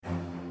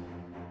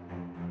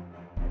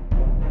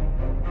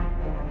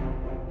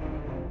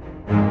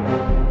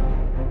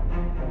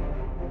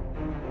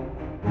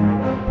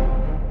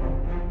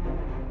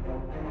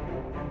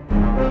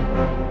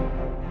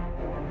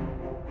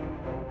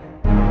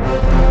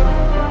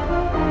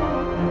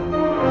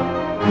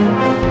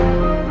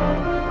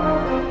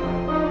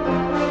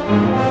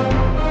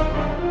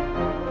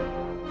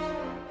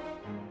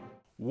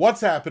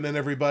What's happening,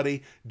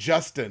 everybody?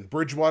 Justin,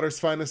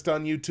 Bridgewater's finest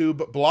on YouTube,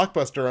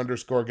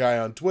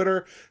 Blockbuster_guy on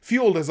Twitter,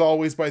 fueled as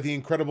always by the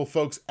incredible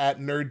folks at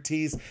Nerd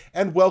Tees,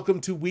 and welcome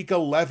to week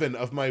 11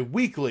 of my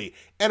weekly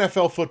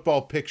NFL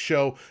football pick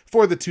show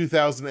for the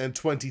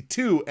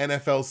 2022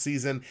 NFL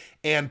season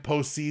and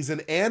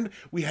postseason, and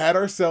we had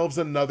ourselves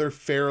another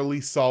fairly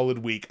solid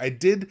week. I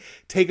did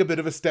take a bit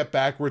of a step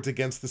backwards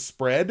against the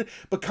spread,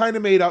 but kind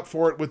of made up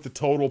for it with the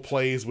total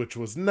plays, which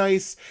was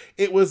nice.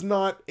 It was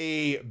not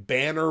a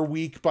banner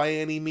week by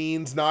any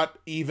means, not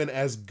even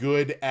as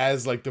good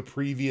as like the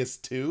previous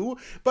two,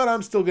 but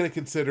I'm still going to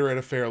consider it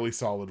a fairly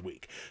solid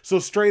week. So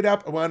straight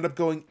up, I wound up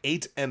going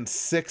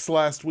 8-6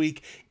 last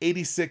week,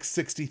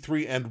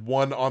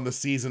 86-63-1 on the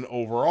season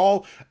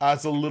overall.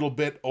 It's a little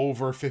bit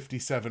over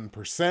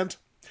 57%.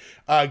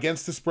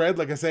 Against the spread,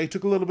 like I say,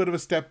 took a little bit of a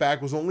step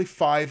back, was only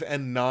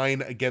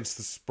 5-9 against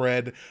the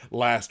spread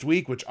last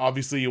week, which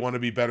obviously you want to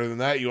be better than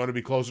that. You want to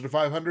be closer to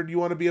 500. You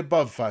want to be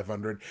above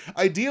 500.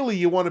 Ideally,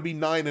 you want to be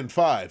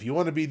 9-5. You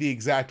want to be the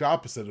exact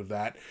opposite of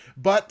that,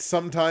 but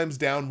sometimes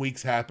down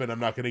weeks happen. I'm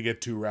not going to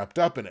get too wrapped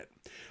up in it.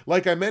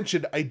 Like I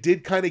mentioned, I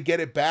did kind of get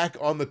it back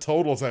on the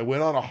totals. I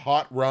went on a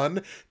hot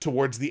run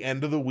towards the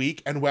end of the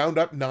week and wound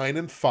up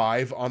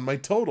 9-5 on my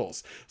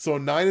totals. So a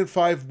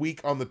 9-5 week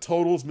on the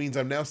totals means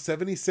I'm now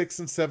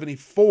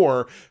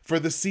 76-74 for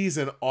the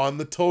season on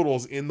the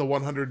totals in the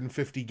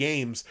 150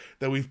 games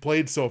that we've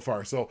played so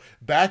far. So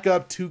back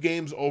up 2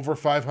 games over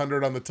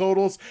 500 on the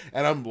totals,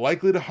 and I'm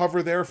likely to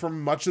hover there for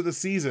much of the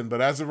season.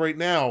 But as of right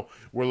now,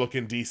 we're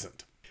looking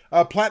decent.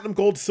 Platinum,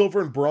 gold,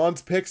 silver, and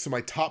bronze picks, so my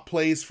top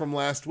plays from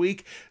last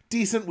week.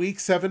 Decent week,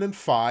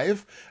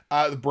 7-5.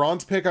 The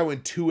bronze pick, I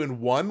went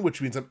 2-1,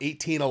 which means I'm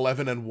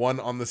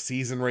 18-11-1 on the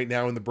season right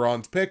now in the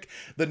bronze pick.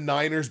 The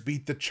Niners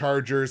beat the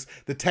Chargers.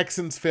 The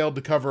Texans failed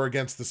to cover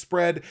against the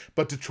spread,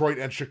 but Detroit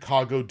and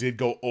Chicago did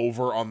go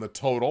over on the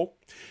total.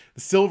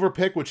 The silver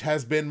pick, which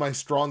has been my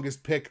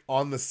strongest pick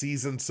on the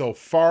season so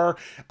far.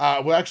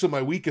 Actually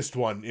my weakest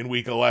one in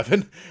week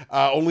 11.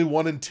 Only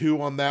 1-2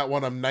 on that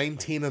one. I'm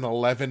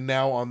 19-11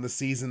 now on the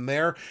season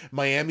there.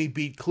 Miami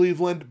beat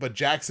Cleveland, but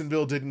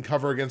Jacksonville didn't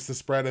cover against the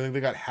spread. I think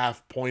they got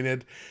half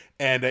pointed.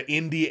 And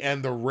Indy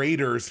and the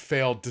Raiders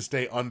failed to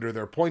stay under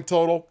their point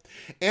total.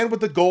 And with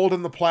the gold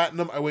and the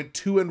platinum, I went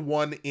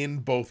 2-1 in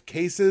both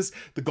cases.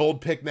 The gold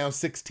pick now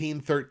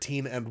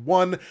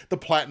 16-13-1. The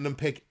platinum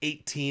pick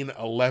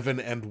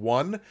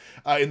 18-11-1.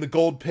 In the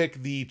gold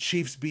pick, the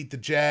Chiefs beat the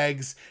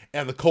Jags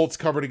and the Colts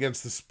covered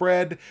against the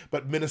spread,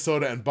 but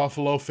Minnesota and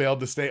Buffalo failed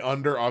to stay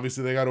under.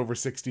 Obviously, they got over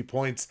 60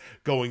 points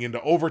going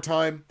into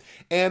overtime.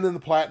 And in the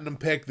platinum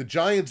pick, the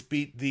Giants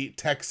beat the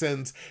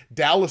Texans.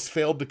 Dallas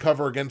failed to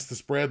cover against the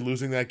spread,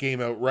 losing that game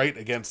outright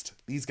against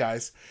these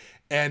guys,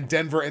 and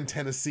Denver and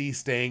Tennessee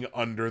staying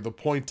under the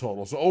point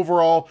total. So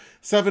overall,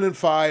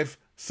 7-5,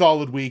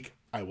 solid week.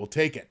 I will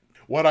take it.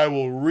 What I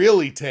will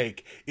really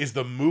take is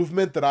the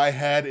movement that I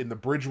had in the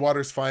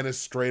Bridgewater's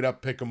finest straight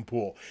up pick'em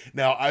pool.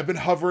 Now, I've been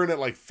hovering at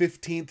like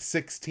 15th,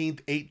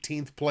 16th,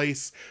 18th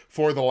place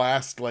for the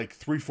last like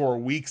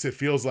 3-4 weeks. It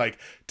feels like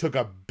took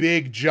a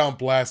big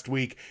jump last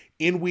week.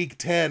 In week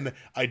 10,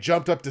 I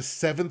jumped up to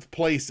 7th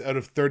place out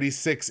of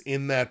 36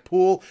 in that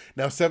pool.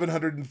 Now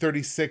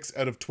 736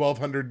 out of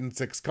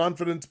 1,206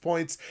 confidence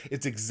points.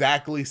 It's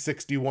exactly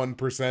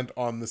 61%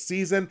 on the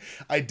season.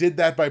 I did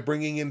that by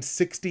bringing in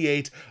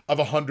 68 of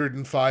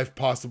 105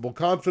 possible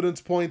confidence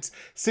points,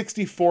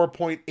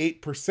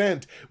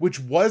 64.8%,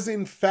 which was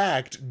in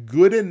fact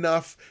good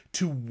enough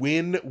to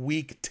win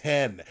week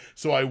 10.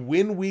 So I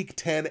win week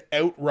 10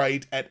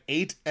 outright at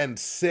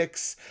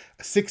 8-6,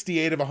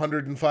 68 of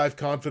 105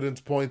 confidence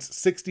points,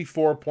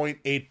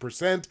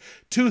 64.8%.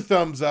 2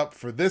 thumbs up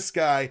for this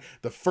guy,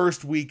 the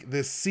first week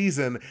this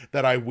season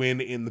that I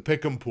win in the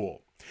pick'em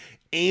pool.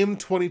 AIM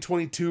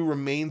 2022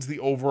 remains the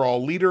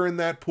overall leader in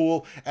that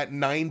pool at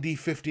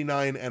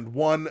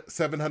 90-59-1,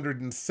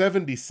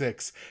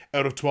 776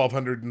 out of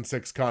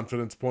 1,206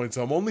 confidence points.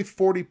 So I'm only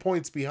 40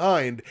 points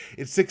behind.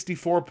 It's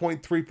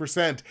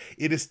 64.3%.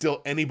 It is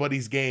still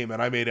anybody's game,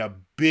 and I made a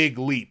big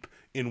leap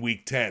in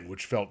week 10,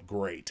 which felt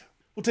great.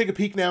 We'll take a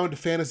peek now into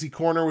Fantasy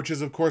Corner, which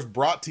is, of course,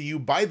 brought to you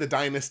by the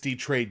Dynasty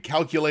Trade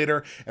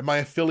Calculator, and my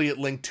affiliate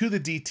link to the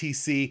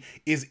DTC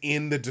is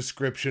in the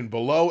description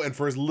below, and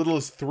for as little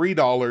as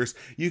 $3,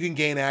 you can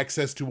gain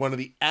access to one of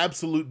the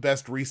absolute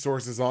best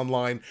resources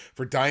online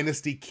for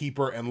Dynasty,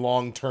 Keeper, and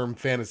long-term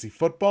fantasy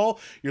football.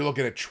 You're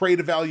looking at trade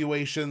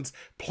evaluations,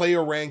 player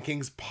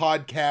rankings,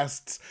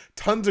 podcasts,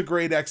 tons of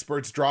great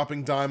experts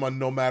dropping dime on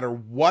no matter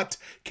what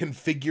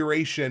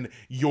configuration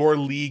your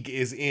league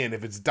is in.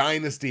 If it's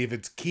Dynasty, if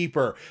it's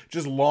Keeper,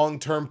 just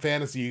long-term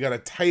fantasy, you got a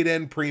tight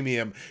end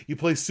premium, you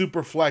play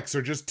super flex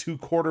or just 2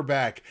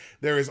 quarterback,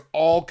 there is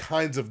all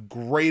kinds of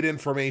great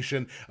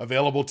information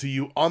available to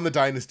you on the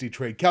Dynasty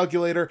Trade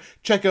Calculator.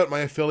 Check out my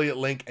affiliate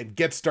link and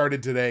get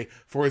started today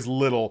for as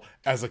little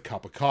as a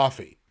cup of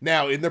coffee.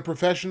 Now, in the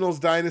Professionals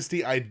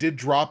Dynasty, I did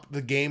drop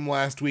the game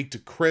last week to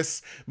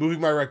Chris,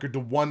 moving my record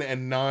to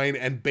 1-9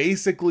 and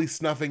basically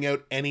snuffing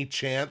out any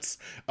chance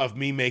of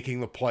me making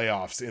the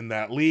playoffs in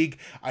that league.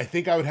 I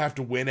think I would have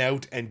to win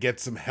out and get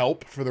some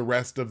help for the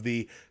rest of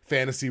the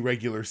fantasy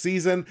regular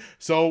season.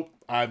 So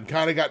I'm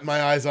kind of got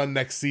my eyes on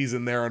next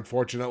season there,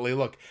 unfortunately.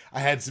 Look, I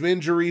had some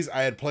injuries,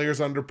 I had players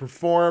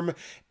underperform,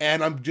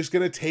 and I'm just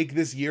going to take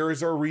this year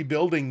as a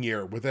rebuilding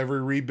year. With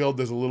every rebuild,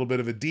 there's a little bit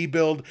of a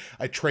debuild.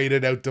 I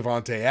traded out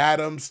Devontae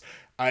Adams.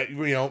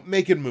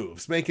 Making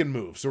moves.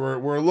 So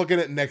we're looking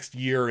at next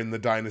year in the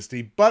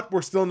dynasty, but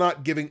we're still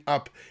not giving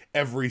up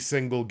every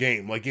single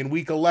game. Like in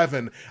week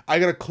 11, I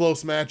got a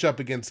close matchup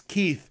against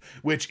Keith,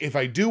 which if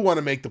I do want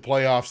to make the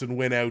playoffs and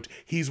win out,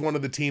 he's one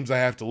of the teams I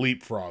have to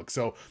leapfrog.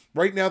 So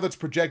right now that's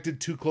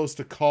projected too close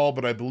to call,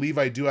 but I believe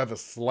I do have a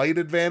slight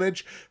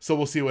advantage. So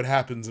we'll see what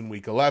happens in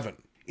week 11.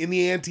 In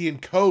the Ante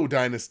 & Co.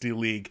 Dynasty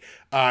League,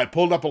 I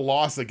pulled up a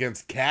loss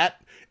against Cat,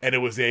 and it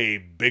was a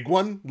big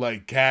one.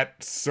 Like,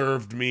 Cat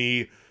served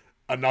me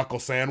a knuckle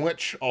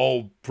sandwich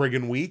all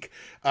friggin' week.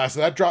 So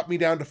that dropped me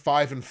down to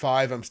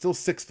 5-5. I'm still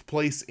 6th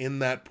place in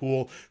that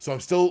pool, so I'm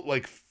still,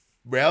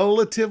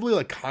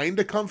 relatively, kind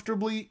of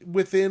comfortably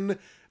within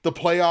the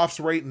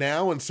playoffs right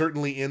now, and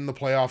certainly in the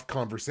playoff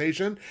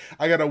conversation.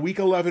 I got a week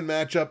 11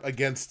 matchup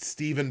against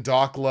Steven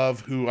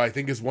Docklove, who I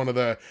think is one of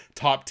the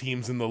top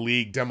teams in the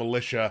league,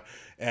 Demolitia,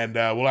 and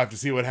we'll have to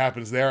see what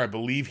happens there. I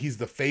believe he's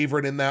the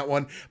favorite in that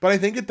one, but I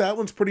think that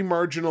one's pretty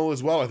marginal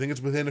as well. I think it's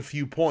within a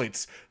few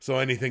points, so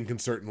anything can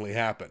certainly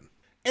happen.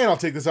 And I'll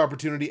take this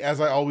opportunity, as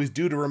I always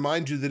do, to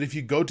remind you that if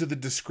you go to the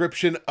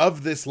description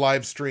of this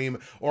live stream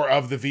or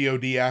of the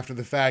VOD after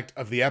the fact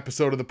of the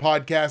episode of the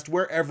podcast,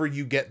 wherever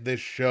you get this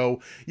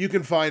show, you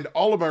can find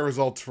all of my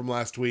results from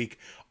last week,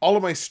 all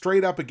of my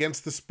straight up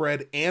against the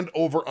spread and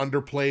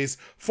over-under plays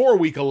for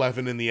Week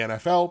 11 in the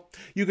NFL.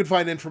 You can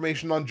find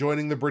information on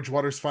joining the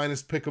Bridgewater's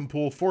Finest Pick'em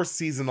Pool for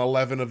Season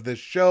 11 of this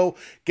show.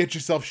 Get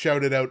yourself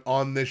shouted out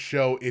on this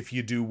show if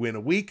you do win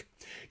a week.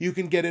 You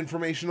can get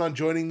information on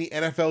joining the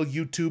NFL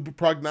YouTube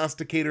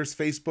Prognosticators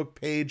Facebook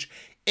page,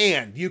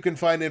 and you can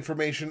find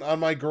information on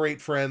my great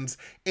friends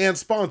and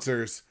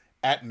sponsors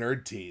at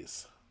Nerd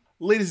Tees.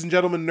 Ladies and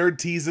gentlemen, Nerd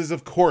Tees is,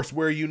 of course,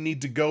 where you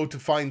need to go to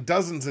find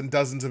dozens and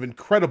dozens of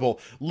incredible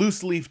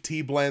loose leaf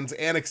tea blends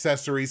and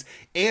accessories,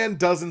 and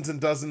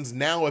dozens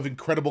now of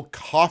incredible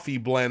coffee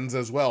blends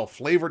as well.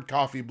 Flavored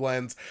coffee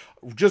blends,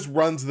 just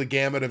runs the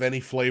gamut of any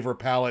flavor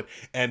palette,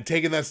 and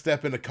taking that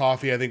step into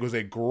coffee, I think, was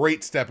a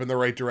great step in the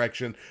right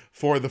direction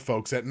for the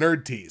folks at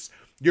Nerd Tees.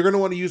 You're going to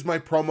want to use my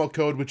promo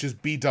code, which is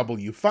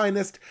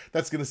BWFinest.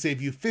 That's going to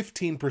save you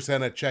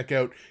 15% at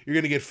checkout. You're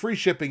going to get free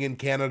shipping in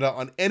Canada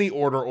on any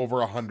order over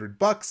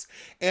 $100.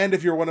 And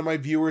if you're one of my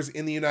viewers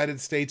in the United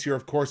States, you're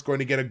of course going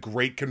to get a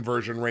great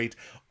conversion rate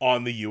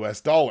on the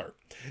US dollar.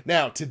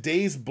 Now,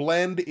 today's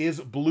blend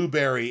is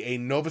Blueberry, a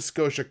Nova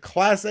Scotia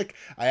classic.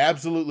 I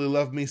absolutely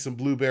love me some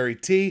blueberry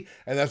tea,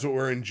 and that's what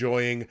we're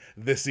enjoying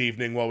this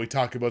evening while we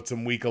talk about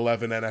some Week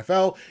 11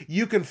 NFL.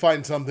 You can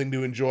find something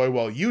to enjoy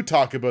while you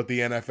talk about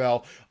the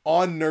NFL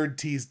on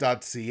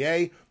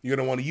nerdtees.ca. You're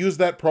going to want to use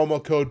that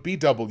promo code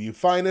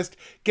BWFinest,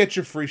 get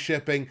your free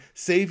shipping,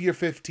 save your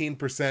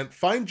 15%,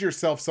 find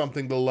yourself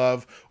something to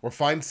love, or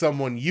find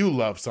someone you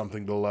love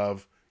something to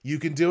love. You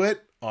can do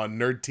it on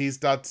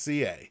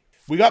nerdtees.ca.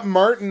 We got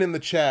Martin in the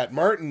chat.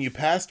 Martin, you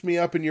passed me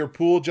up in your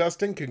pool,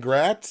 Justin.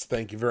 Congrats.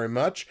 Thank you very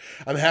much.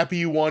 I'm happy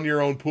you won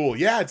your own pool.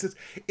 Yeah,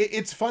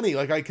 it's funny.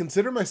 I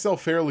consider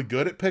myself fairly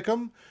good at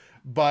Pick'em,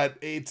 but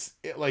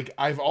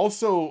I've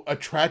also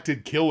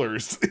attracted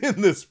killers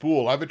in this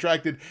pool. I've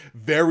attracted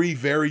very,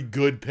 very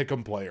good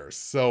Pick'em players.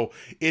 So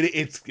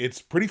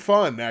it's pretty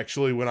fun,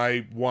 actually, when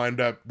I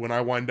wind up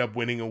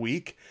winning a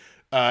week.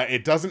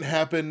 It doesn't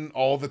happen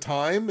all the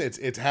time.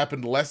 It's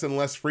happened less and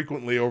less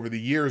frequently over the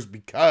years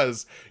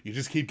because you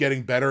just keep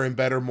getting better and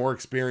better, more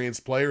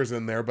experienced players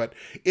in there. But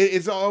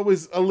it's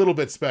always a little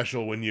bit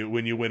special when you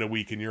win a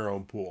week in your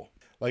own pool.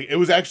 It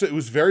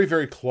was very,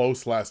 very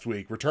close last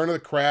week. Return of the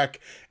Crack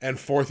and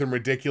Fourth and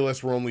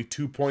Ridiculous were only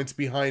 2 points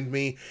behind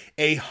me.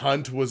 A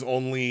Hunt was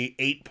only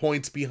 8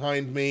 points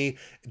behind me.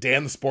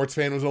 Dan the Sports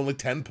Fan was only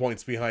 10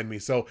 points behind me.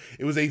 So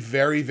it was a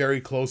very, very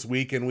close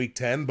week in week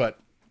 10, but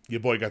your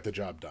boy got the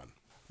job done.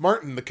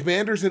 Martin, the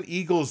Commanders and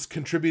Eagles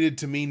contributed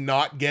to me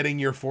not getting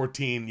your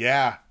 14.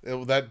 Yeah,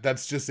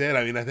 that's just it.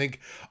 I mean, I think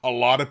a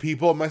lot of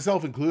people,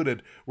 myself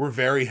included, were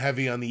very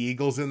heavy on the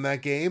Eagles in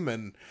that game.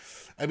 And,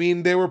 I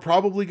mean, they were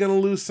probably going to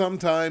lose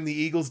sometime. The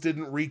Eagles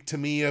didn't reek to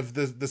me of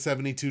the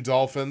 72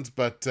 Dolphins,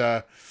 but,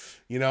 they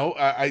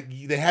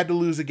had to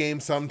lose a game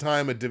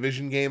sometime. A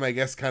division game, I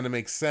guess, kind of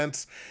makes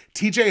sense.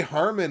 TJ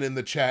Harmon in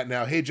the chat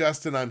now. Hey,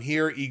 Justin, I'm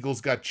here. Eagles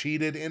got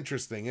cheated.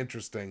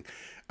 Interesting.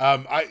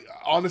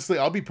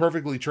 I'll be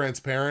perfectly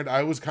transparent.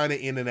 I was kind of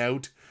in and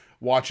out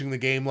watching the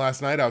game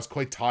last night. I was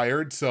quite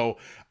tired, so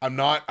I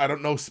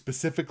don't know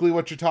specifically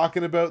what you're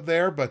talking about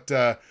there, but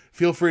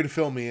feel free to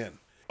fill me in.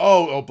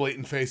 Oh,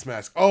 blatant face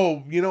mask.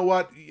 Oh, you know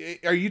what?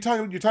 You're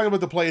talking about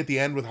the play at the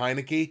end with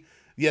Heineke?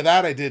 Yeah,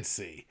 that I did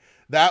see.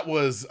 That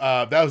was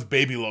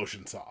baby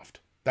lotion soft.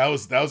 That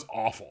was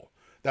awful.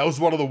 That was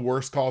one of the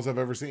worst calls I've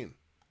ever seen.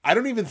 I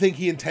don't even think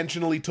he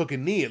intentionally took a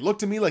knee. It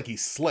looked to me like he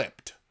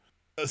slipped.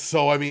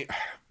 So I mean,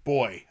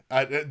 boy,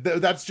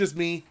 that's just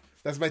me.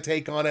 That's my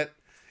take on it.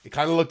 It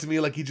kind of looked to me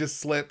like he just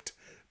slipped.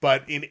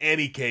 But in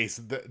any case,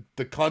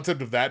 the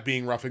concept of that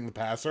being roughing the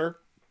passer,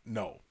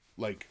 no.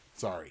 Like,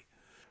 sorry.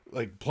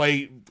 Like,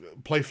 play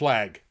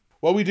flag.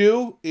 What we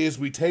do is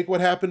we take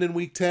what happened in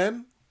week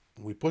 10,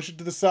 we push it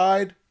to the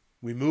side,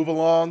 we move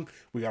along.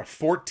 We got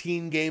a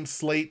 14-game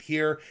slate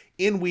here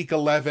in week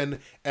 11,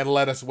 and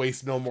let us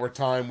waste no more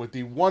time with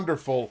the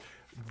wonderful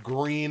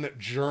green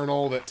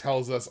journal that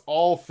tells us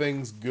all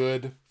things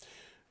good.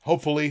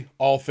 Hopefully,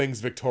 all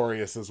things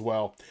victorious as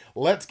well.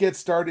 Let's get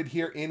started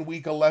here in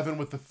week 11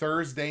 with the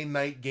Thursday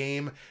night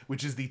game,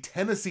 which is the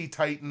Tennessee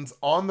Titans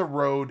on the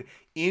road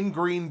in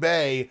Green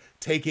Bay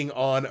taking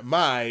on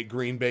my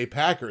Green Bay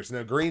Packers.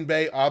 Now, Green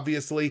Bay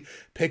obviously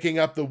picking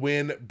up the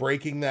win,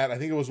 breaking that, I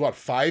think it was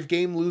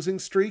 5-game losing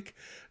streak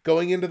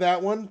going into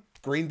that one.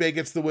 Green Bay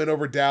gets the win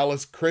over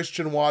Dallas.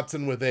 Christian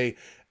Watson with a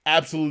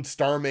absolute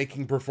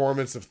star-making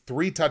performance of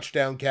 3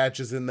 touchdown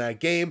catches in that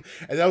game,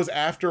 and that was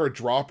after a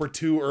drop or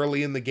two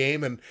early in the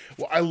game. And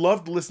well, I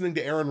loved listening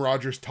to Aaron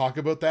Rodgers talk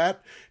about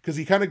that, because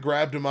he kind of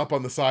grabbed him up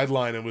on the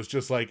sideline and was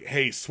just like,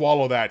 hey,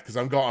 swallow that, because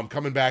I'm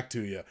coming back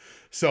to you.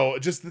 So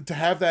just to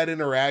have that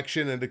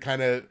interaction and to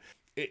kind of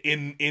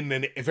in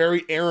a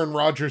very Aaron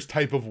Rodgers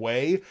type of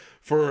way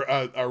for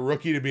a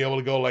rookie to be able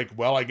to go like,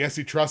 well, I guess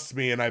he trusts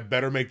me and I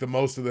better make the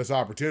most of this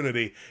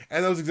opportunity.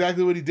 And that was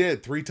exactly what he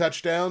did. 3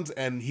 touchdowns,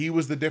 and he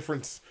was the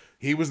difference.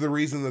 He was the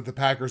reason that the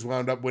Packers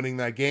wound up winning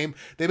that game.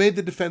 They made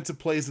the defensive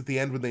plays at the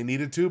end when they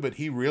needed to, but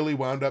he really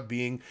wound up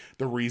being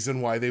the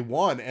reason why they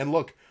won. And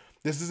look,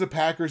 this is a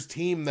Packers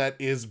team that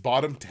is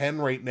bottom 10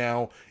 right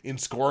now in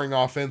scoring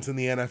offense in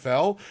the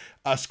NFL.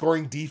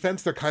 Scoring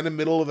defense, they're kind of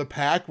middle of the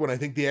pack, when I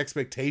think the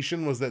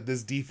expectation was that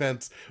this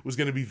defense was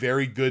going to be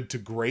very good to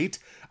great.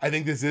 I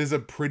think this is a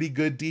pretty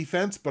good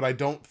defense, but I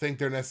don't think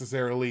they're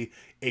necessarily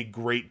a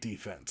great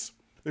defense.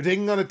 They're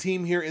taking on a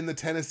team here in the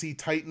Tennessee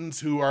Titans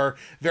who are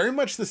very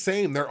much the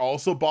same. They're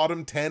also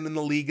bottom 10 in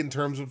the league in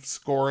terms of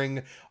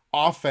scoring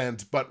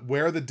offense, but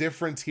where the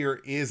difference here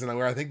is, and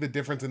where I think the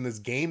difference in this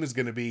game is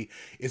going to be,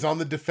 is on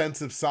the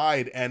defensive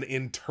side. And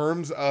in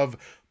terms of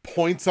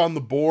points on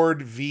the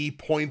board v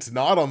points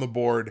not on the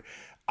board,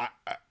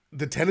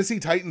 the Tennessee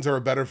Titans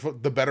are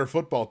the better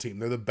football team.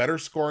 They're the better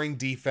scoring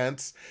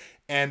defense,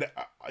 and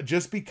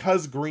just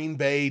because Green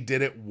Bay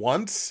did it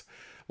once,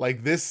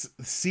 like, this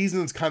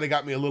season's kind of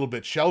got me a little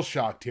bit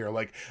shell-shocked here.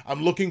 Like,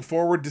 I'm looking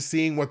forward to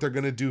seeing what they're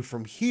going to do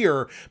from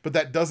here, but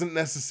that doesn't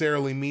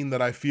necessarily mean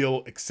that I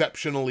feel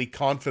exceptionally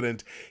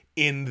confident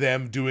in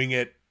them doing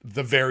it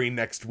the very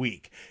next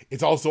week.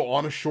 It's also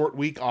on a short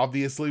week,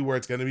 obviously, where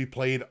it's going to be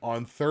played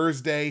on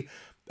Thursday.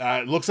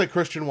 It looks like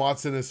Christian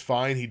Watson is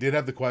fine. He did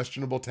have the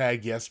questionable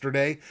tag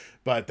yesterday,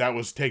 but that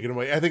was taken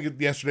away. I think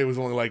yesterday was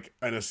only like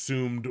an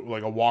assumed,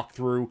 like a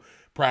walkthrough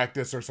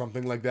practice or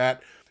something like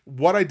that.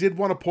 What I did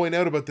want to point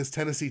out about this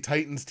Tennessee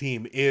Titans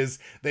team is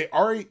they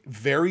are a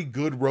very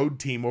good road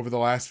team over the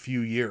last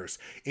few years,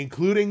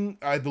 including,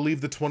 I believe,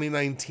 the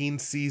 2019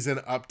 season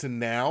up to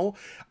now.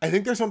 I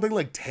think there's something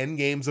like 10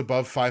 games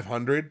above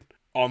 500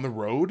 on the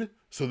road.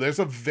 So there's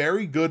a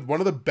very good, one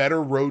of the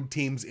better road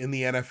teams in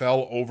the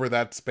NFL over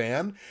that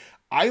span.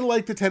 I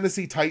like the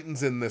Tennessee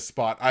Titans in this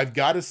spot. I've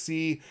got to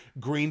see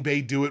Green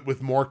Bay do it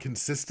with more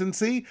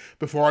consistency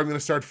before I'm going to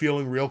start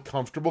feeling real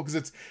comfortable, because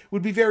it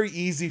would be very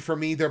easy for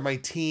me. They're my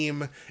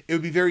team. It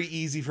would be very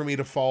easy for me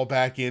to fall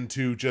back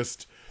into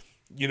just,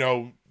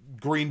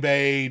 Green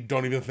Bay,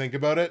 don't even think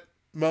about it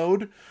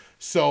mode.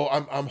 So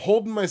I'm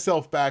holding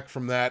myself back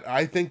from that.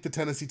 I think the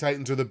Tennessee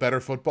Titans are the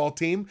better football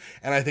team,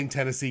 and I think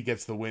Tennessee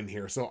gets the win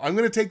here. So I'm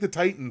going to take the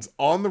Titans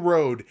on the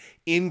road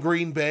in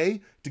Green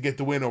Bay to get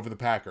the win over the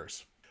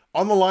Packers.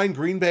 On the line,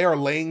 Green Bay are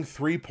laying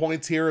 3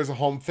 points here as a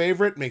home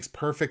favorite. Makes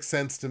perfect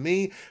sense to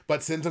me.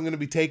 But since I'm going to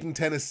be taking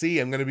Tennessee,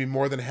 I'm going to be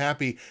more than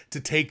happy to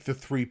take the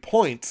 3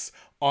 points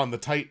on the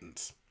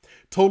Titans.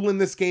 Total in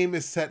this game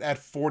is set at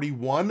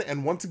 41.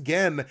 And once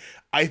again,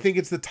 I think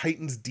it's the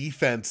Titans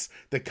defense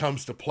that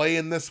comes to play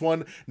in this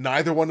one.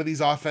 Neither one of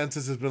these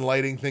offenses has been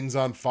lighting things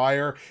on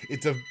fire.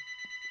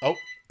 Oh,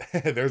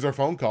 there's our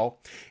phone call.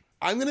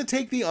 I'm going to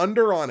take the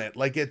under on it.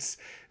 Like, it's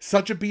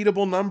such a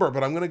beatable number,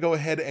 but I'm going to go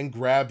ahead and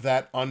grab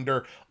that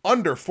under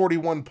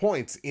 41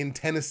 points in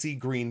Tennessee,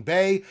 Green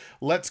Bay.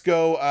 Let's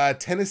go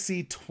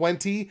Tennessee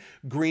 20,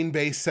 Green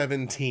Bay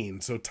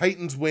 17. So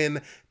Titans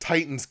win,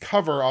 Titans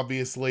cover,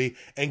 obviously,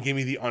 and give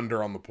me the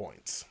under on the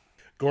points.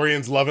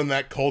 Gorian's loving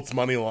that Colts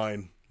money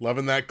line.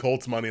 Loving that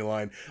Colts money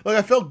line. Look,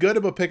 I felt good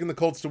about picking the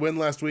Colts to win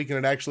last week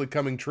and it actually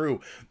coming true.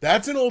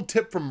 That's an old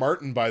tip from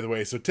Martin, by the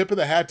way. So tip of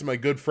the hat to my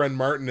good friend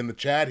Martin in the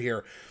chat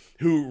here,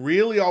 who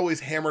really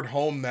always hammered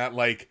home that,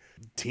 like,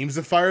 teams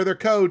that fire their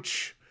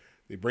coach,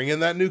 they bring in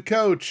that new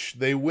coach,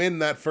 they win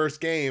that first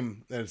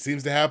game, and it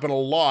seems to happen a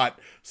lot.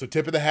 So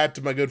tip of the hat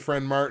to my good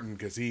friend Martin,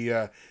 because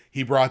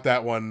he brought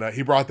that one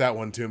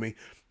to me.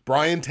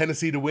 Brian,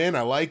 Tennessee to win,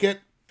 I like it.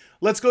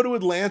 Let's go to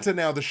Atlanta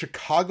now. The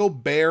Chicago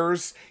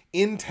Bears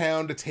in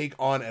town to take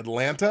on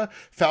Atlanta.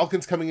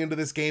 Falcons coming into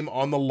this game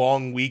on the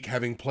long week,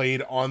 having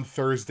played on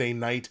Thursday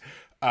night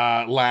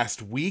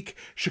last week.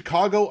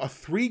 Chicago, a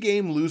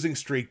 3-game losing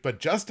streak, but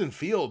Justin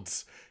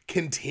Fields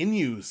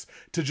continues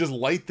to just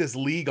light this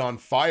league on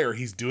fire.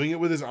 He's doing it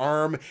with his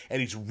arm, and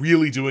he's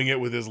really doing it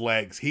with his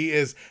legs. He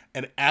is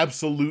an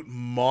absolute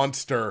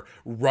monster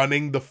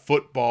running the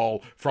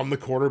football from the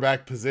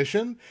quarterback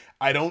position.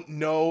 I don't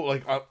know,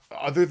 like,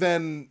 other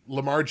than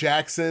Lamar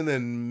Jackson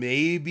and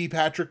maybe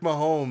Patrick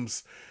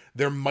Mahomes,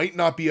 there might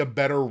not be a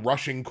better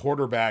rushing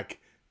quarterback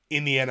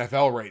in the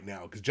NFL right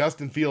now, because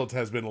Justin Fields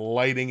has been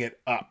lighting it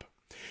up.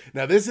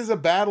 Now, this is a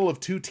battle of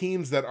two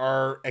teams that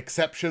are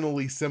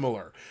exceptionally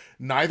similar.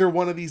 Neither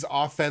one of these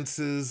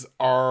offenses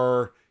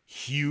are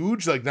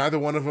huge. Like, neither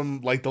one of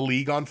them light the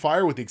league on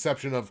fire, with the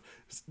exception of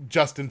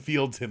Justin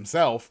Fields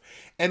himself.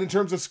 And in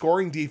terms of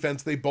scoring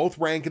defense, they both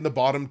rank in the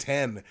bottom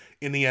 10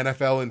 in the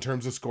NFL in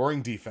terms of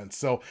scoring defense.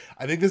 So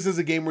I think this is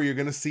a game where you're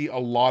going to see a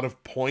lot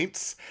of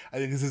points. I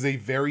think this is a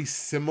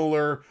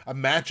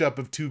matchup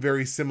of two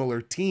very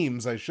similar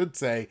teams, I should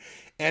say.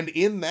 And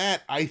in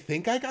that, I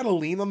think I got to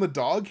lean on the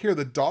dog here.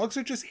 The dogs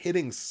are just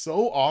hitting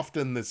so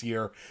often this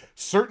year,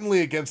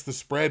 certainly against the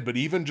spread, but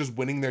even just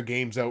winning their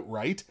games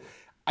outright.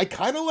 I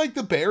kind of like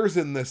the Bears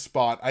in this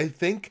spot. I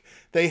think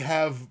they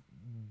have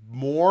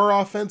more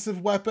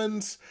offensive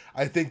weapons.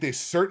 I think they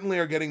certainly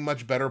are getting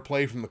much better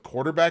play from the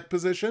quarterback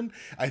position.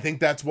 I think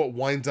that's what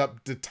winds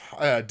up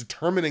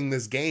determining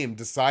this game,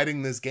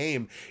 deciding this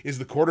game, is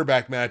the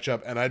quarterback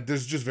matchup. And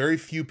there's just very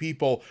few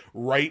people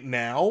right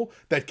now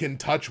that can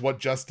touch what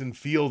Justin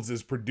Fields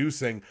is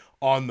producing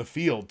on the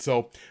field.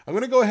 So I'm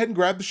going to go ahead and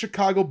grab the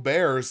Chicago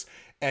Bears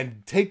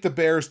and take the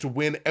Bears to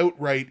win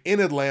outright in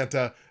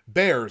Atlanta.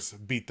 Bears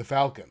beat the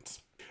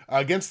Falcons.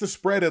 Against the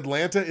spread,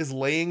 Atlanta is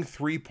laying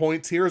 3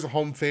 points here as a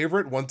home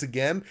favorite. Once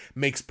again,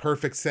 makes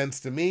perfect sense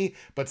to me.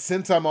 But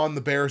since I'm on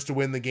the Bears to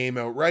win the game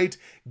outright,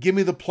 give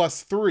me the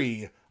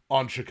 +3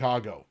 on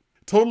Chicago.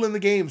 Total in the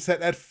game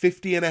set at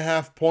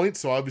 50.5 points,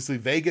 so obviously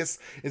Vegas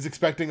is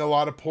expecting a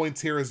lot of points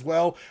here as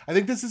well. I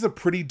think this is a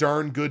pretty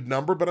darn good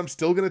number, but I'm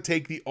still going to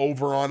take the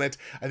over on it.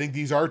 I think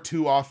these are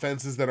two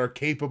offenses that are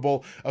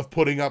capable of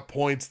putting up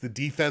points. The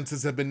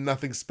defenses have been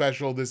nothing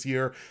special this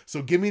year,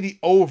 so give me the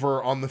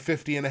over on the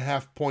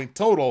 50.5 point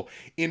total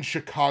in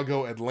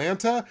Chicago,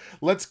 Atlanta.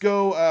 Let's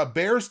go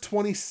Bears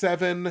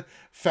 27,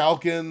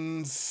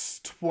 Falcons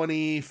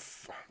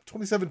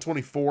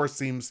 27-24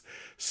 seems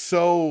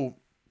so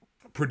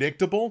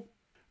predictable,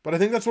 but I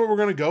think that's what we're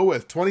going to go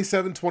with.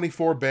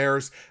 27-24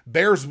 Bears.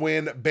 Bears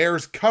win,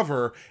 Bears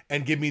cover,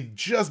 and give me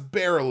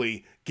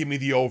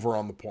the over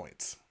on the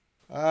points.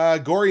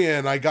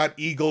 Gorian, I got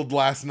eagled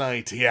last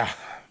night. Yeah.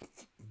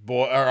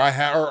 Boy, I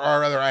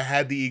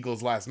had the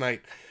Eagles last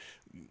night.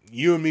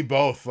 You and me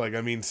both. Like,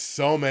 I mean,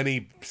 so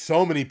many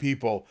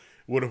people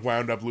would have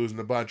wound up losing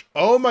a bunch.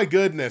 Oh my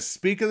goodness,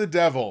 speak of the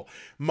devil.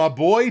 My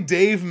boy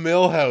Dave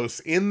Millhouse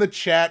in the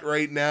chat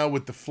right now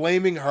with the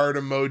flaming heart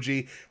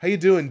emoji. How you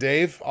doing,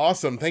 Dave?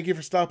 Awesome. Thank you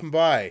for stopping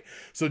by.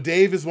 So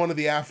Dave is one of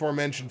the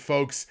aforementioned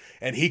folks,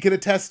 and he can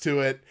attest to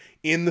it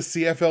in the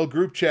CFL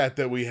group chat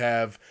that we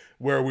have,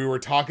 where we were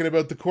talking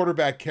about the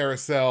quarterback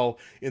carousel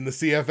in the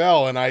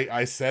CFL, and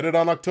I said it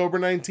on October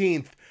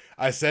 19th.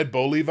 I said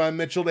Bo Levi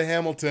Mitchell to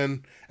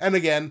Hamilton. And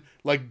again,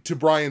 like, to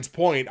Brian's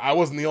point, I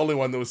wasn't the only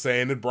one that was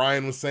saying it.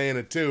 Brian was saying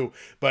it too.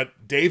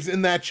 But Dave's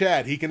in that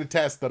chat. He can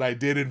attest that I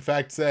did in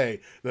fact say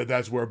that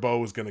that's where Bo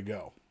was going to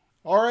go.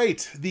 All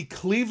right, the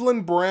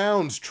Cleveland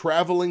Browns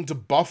traveling to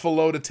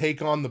Buffalo to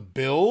take on the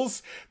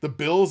Bills. The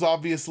Bills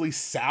obviously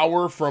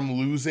sour from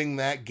losing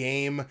that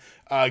game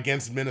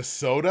against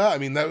Minnesota. I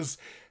mean,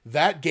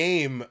 that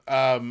game,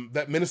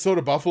 that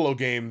Minnesota-Buffalo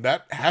game,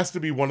 that has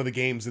to be one of the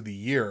games of the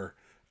year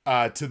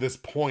to this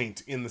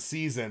point in the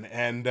season.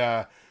 And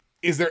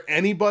is there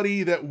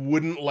anybody that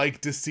wouldn't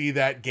like to see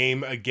that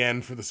game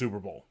again for the Super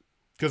Bowl?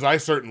 Because I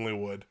certainly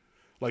would.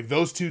 Like,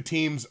 those two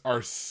teams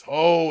are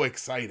so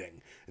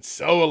exciting. It's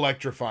so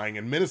electrifying.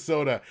 And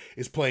Minnesota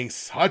is playing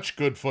such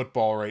good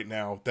football right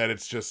now that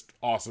it's just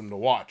awesome to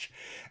watch.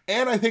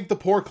 And I think the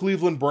poor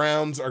Cleveland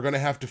Browns are going to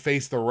have to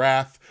face the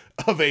wrath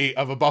of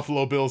a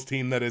Buffalo Bills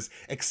team that is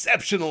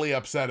exceptionally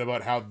upset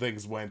about how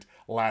things went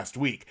last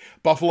week.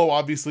 Buffalo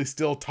obviously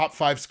still top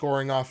 5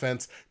 scoring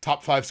offense,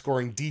 top 5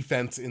 scoring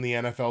defense in the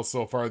NFL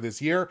so far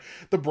this year.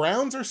 The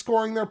Browns are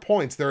scoring their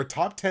points. They're a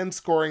top 10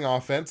 scoring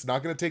offense.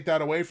 Not going to take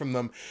that away from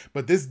them,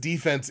 but this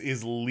defense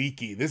is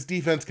leaky. This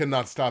defense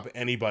cannot stop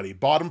anybody.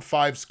 Bottom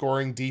 5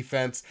 scoring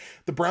defense.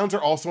 The Browns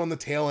are also on the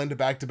tail end of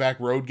back-to-back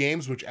road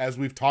games, which, as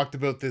we've talked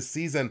about this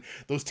season,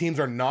 those teams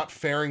are not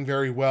faring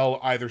very well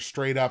either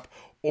straight up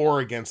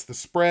or against the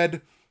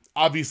spread.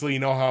 Obviously, you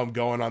know how I'm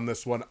going on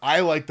this one.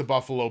 I like the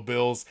Buffalo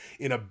Bills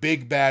in a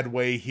big bad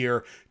way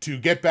here to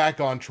get back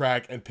on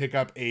track and pick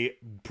up a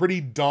pretty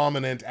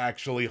dominant,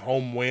 actually,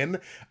 home win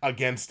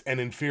against an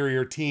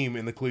inferior team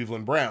in the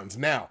Cleveland Browns.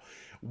 Now,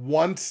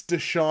 once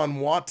Deshaun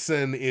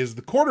Watson is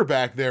the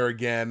quarterback there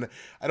again,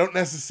 I don't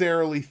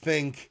necessarily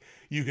think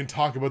you can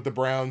talk about the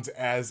Browns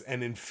as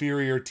an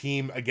inferior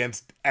team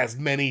against as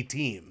many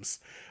teams.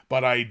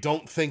 But I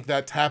don't think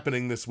that's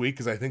happening this week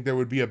because I think there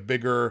would be a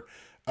bigger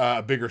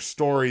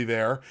story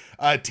there.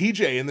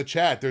 TJ in the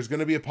chat, there's going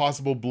to be a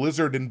possible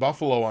blizzard in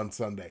Buffalo on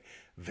Sunday.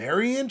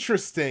 Very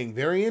interesting.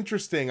 Very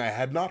interesting. I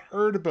had not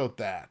heard about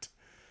that.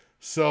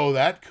 So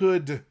that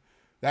could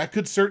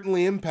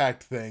certainly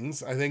impact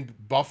things. I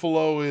think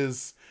Buffalo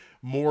is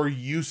more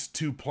used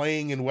to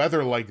playing in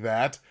weather like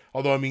that.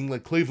 Although, I mean,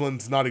 like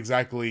Cleveland's not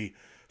exactly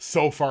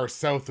so far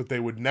south that they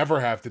would never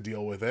have to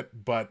deal with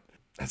it. But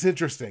that's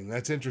interesting.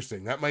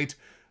 I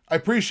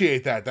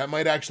appreciate that. That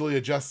might actually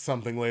adjust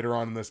something later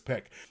on in this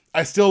pick.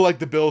 I still like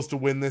the Bills to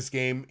win this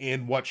game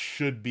in what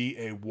should be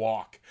a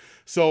walk.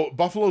 So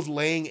Buffalo's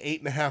laying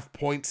 8.5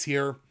 points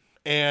here.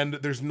 And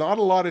there's not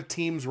a lot of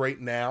teams right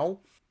now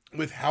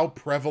with how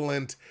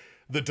prevalent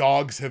the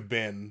dogs have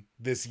been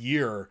this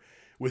year,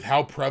 with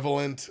how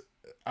prevalent,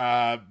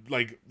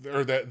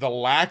 the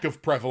lack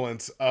of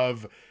prevalence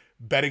of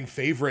betting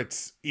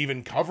favorites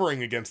even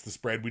covering against the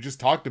spread. We just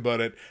talked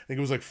about it. I think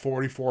it was like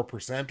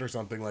 44% or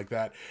something like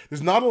that.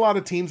 There's not a lot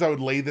of teams I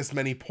would lay this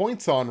many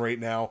points on right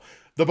now.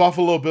 The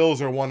Buffalo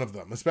Bills are one of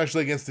them,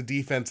 especially against a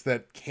defense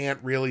that can't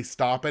really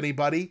stop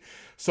anybody.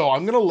 So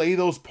I'm going to lay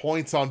those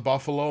points on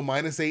Buffalo,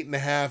 minus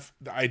 8.5.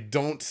 I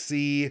don't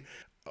see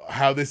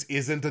how this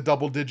isn't a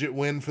double-digit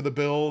win for the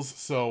Bills.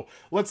 So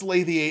let's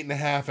lay the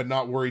 8.5 and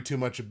not worry too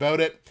much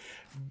about it.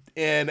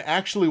 And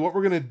actually, what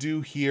we're going to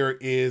do here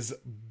is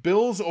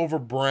Bills over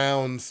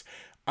Browns.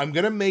 I'm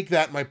going to make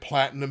that my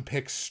platinum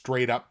pick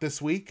straight up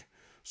this week.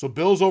 So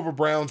Bills over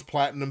Browns,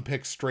 platinum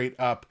pick straight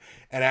up.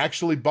 And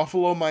actually,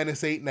 Buffalo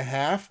minus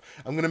 8.5.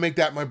 I'm going to make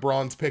that my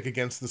bronze pick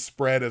against the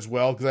spread as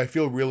well, because I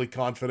feel really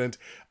confident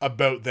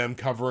about them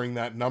covering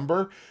that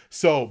number.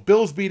 So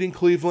Bills beating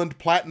Cleveland,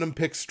 platinum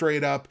pick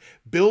straight up.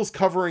 Bills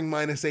covering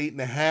minus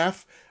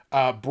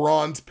 8.5.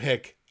 Bronze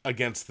pick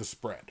against the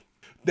spread.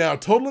 Now,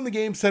 total in the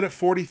game set at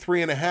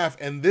 43.5,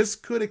 and this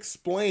could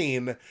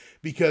explain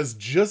because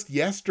just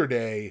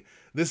yesterday,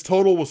 this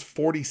total was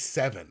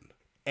 47.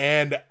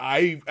 And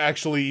I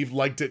actually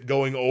liked it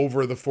going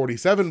over the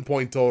 47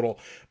 point total,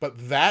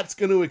 but that's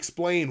going to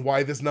explain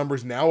why this number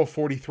is now a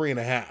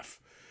 43.5.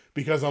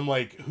 Because I'm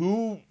like,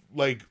 who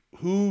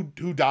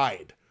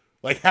died?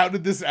 Like, how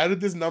did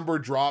this number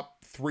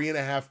drop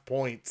 3.5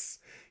 points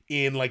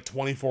in like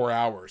 24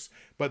 hours?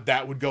 But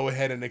that would go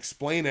ahead and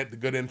explain it. The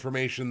good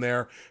information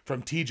there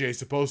from TJ,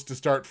 supposed to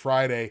start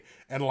Friday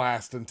and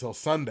last until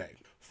Sunday.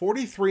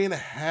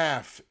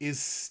 43.5 is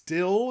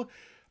still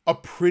a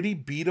pretty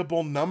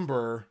beatable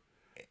number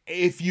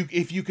if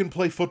you can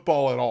play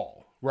football at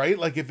all, right?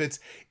 Like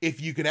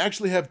if you can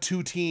actually have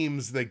two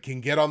teams that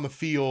can get on the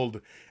field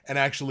and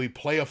actually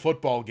play a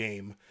football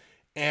game,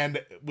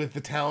 and with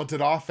the talented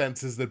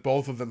offenses that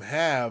both of them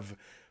have,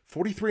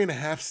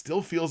 43.5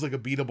 still feels like a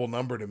beatable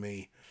number to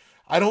me.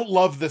 I don't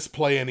love this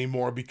play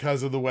anymore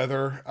because of the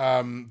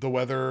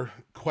weather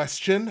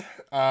question.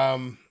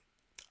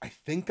 I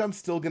think I'm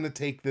still going to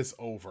take this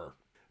over.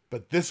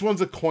 But this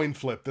one's a coin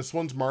flip. This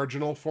one's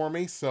marginal for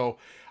me. So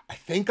I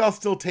think I'll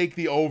still take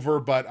the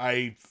over, but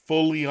I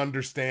fully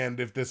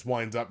understand if this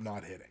winds up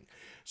not hitting.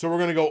 So we're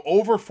going to go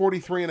over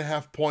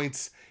 43.5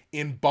 points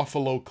in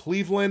Buffalo,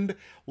 Cleveland.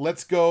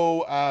 Let's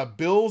go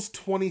Bills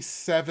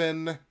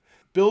 27,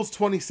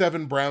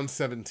 Browns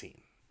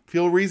 17.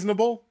 Feel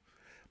reasonable?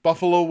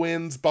 Buffalo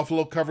wins.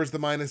 Buffalo covers the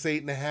minus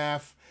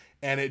 8.5,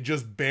 and it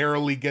just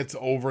barely gets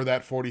over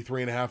that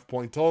 43.5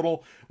 point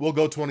total. We'll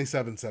go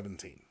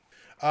 27-17.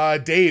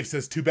 Dave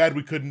says, too bad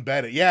we couldn't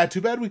bet it. Yeah,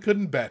 too bad we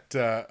couldn't bet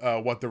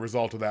what the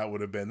result of that would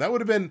have been. That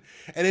would have been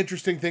an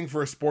interesting thing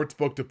for a sports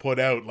book to put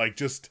out. Like,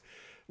 just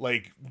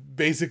like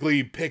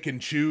basically pick and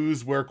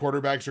choose where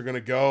quarterbacks are going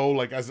to go.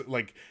 Like, as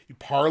like you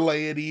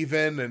parlay it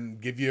even and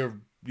give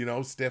you,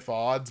 stiff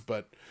odds,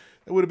 but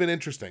it would have been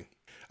interesting.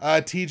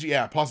 TG,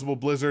 yeah, possible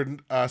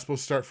blizzard, supposed to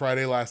start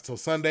Friday, last till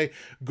Sunday.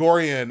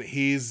 Gorian,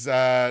 he's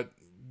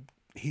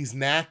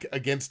knack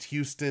against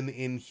Houston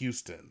in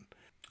Houston.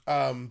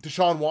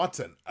 Deshaun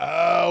Watson.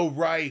 Oh,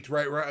 right.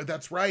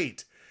 That's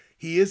right.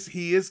 He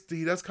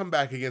does come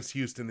back against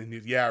Houston.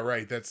 And yeah,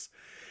 right. That's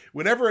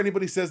whenever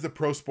anybody says that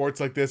pro sports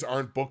like this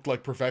aren't booked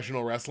like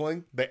professional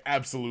wrestling, they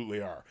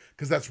absolutely are.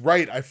 Because that's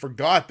right. I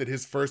forgot that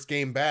his first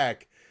game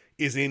back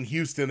is in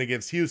Houston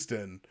against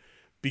Houston,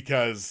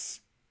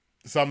 because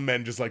some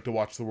men just like to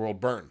watch the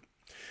world burn.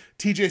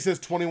 TJ says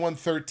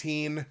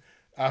 21-13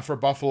 for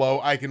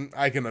Buffalo. I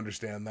can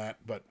understand that,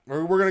 but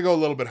we're going to go a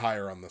little bit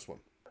higher on this one.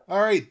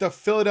 All right, the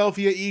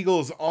Philadelphia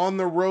Eagles on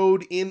the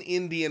road in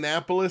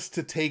Indianapolis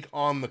to take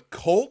on the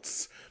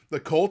Colts. The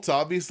Colts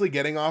obviously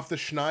getting off the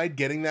schneid,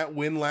 getting that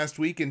win last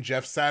week in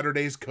Jeff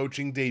Saturday's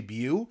coaching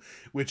debut,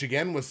 which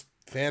again was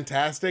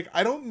fantastic.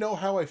 I don't know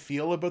how I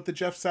feel about the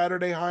Jeff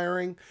Saturday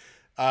hiring.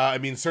 I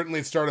mean, certainly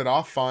it started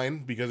off fine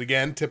because,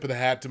 again, tip of the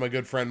hat to my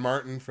good friend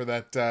Martin for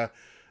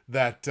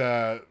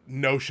that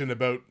notion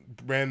about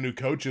brand new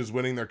coaches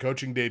winning their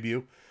coaching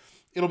debut.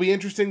 It'll be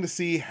interesting to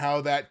see how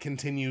that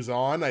continues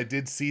on. I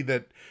did see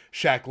that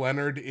Shaq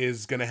Leonard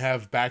is going to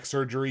have back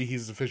surgery.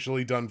 He's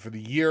officially done for the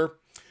year.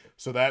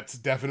 So that's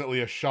definitely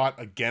a shot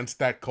against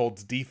that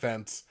Colts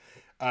defense.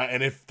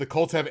 And if the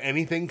Colts have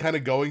anything kind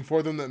of going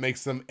for them that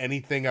makes them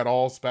anything at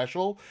all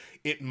special,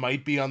 it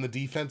might be on the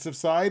defensive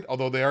side,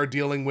 although they are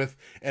dealing with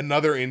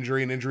another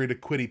injury, an injury to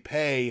Kwity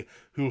Paye,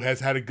 who has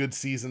had a good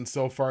season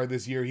so far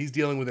this year. He's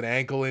dealing with an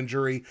ankle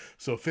injury,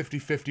 so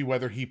 50-50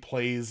 whether he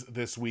plays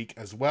this week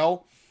as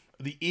well.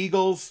 The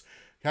Eagles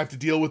have to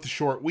deal with the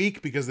short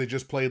week because they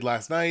just played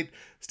last night.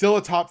 Still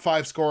a top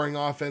 5 scoring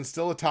offense,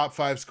 still a top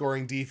 5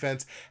 scoring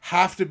defense.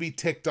 Have to be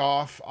ticked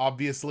off,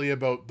 obviously,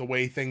 about the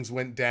way things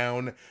went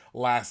down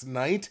last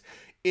night.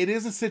 It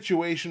is a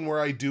situation where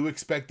I do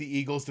expect the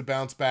Eagles to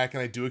bounce back,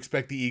 and I do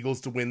expect the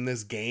Eagles to win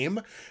this game,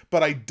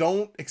 but I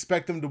don't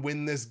expect them to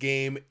win this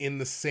game in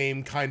the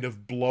same kind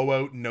of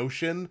blowout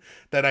notion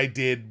that I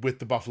did with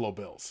the Buffalo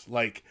Bills.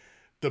 Like,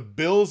 the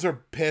Bills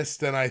are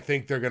pissed, and I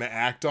think they're going to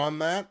act on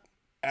that.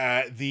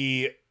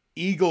 The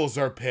Eagles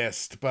are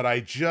pissed, but I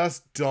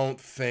just don't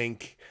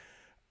think,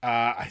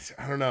 I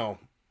don't know.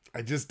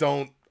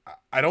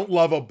 I don't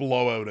love a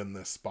blowout in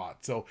this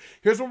spot. So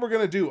here's what we're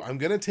going to do. I'm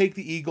going to take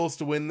the Eagles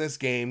to win this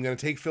game. I'm going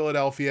to take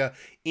Philadelphia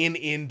in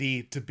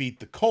Indy to beat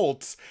the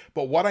Colts.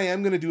 But what I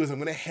am going to do is I'm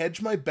going to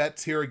hedge my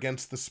bets here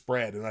against the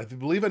spread. And I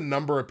believe a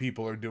number of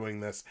people are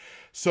doing this.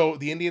 So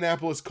the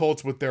Indianapolis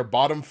Colts, with their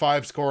bottom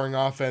 5 scoring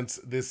offense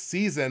this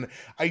season,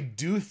 I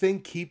do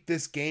think keep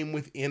this game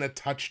within a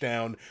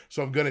touchdown.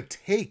 So I'm going to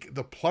take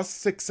the plus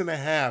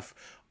 6.5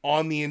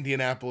 on the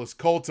Indianapolis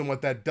Colts, and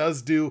what that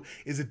does do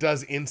is it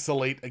does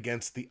insulate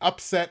against the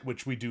upset,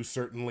 which we do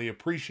certainly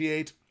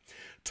appreciate.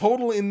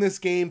 Total in this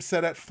game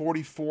set at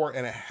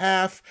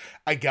 44.5.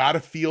 I gotta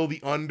feel the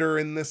under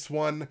in this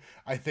one.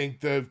 I think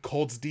the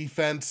Colts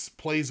defense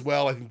plays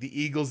well. I think the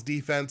Eagles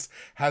defense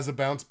has a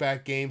bounce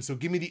back game. So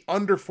give me the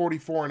under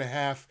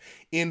 44.5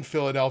 in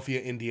Philadelphia,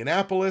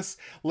 Indianapolis.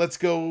 Let's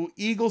go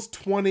Eagles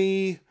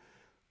 20,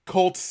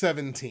 Colts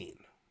 17.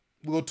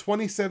 We'll go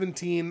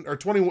 2017 or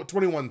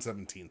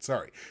 21-17.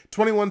 Sorry.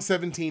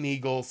 21-17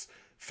 Eagles.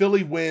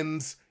 Philly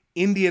wins.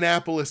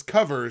 Indianapolis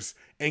covers,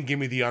 and give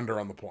me the under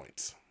on the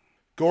points.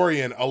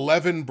 Gorian,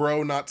 11,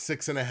 bro, not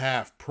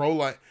 6.5.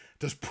 Proline.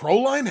 Does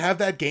Proline have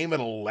that game at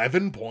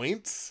 11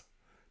 points?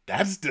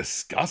 That's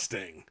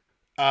disgusting.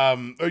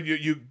 Or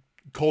you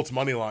Colts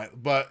money line,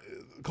 but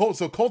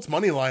Colts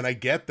money line, I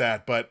get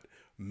that, but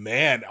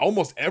man,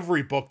 almost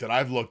every book that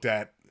I've looked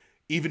at,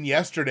 even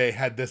yesterday,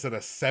 had this at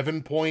a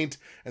 7 point,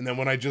 and then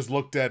when I just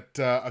looked at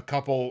a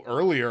couple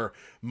earlier,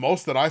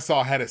 most that I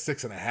saw had a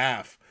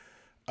 6.5.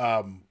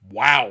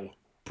 Wow.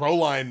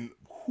 Proline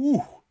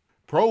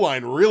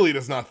really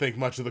does not think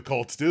much of the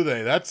Colts, do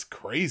they? That's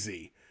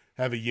crazy.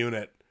 Have a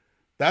unit.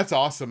 That's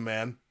awesome,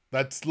 man.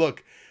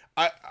 Look,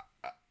 I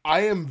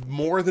am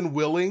more than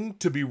willing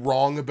to be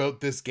wrong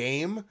about this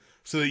game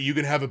so that you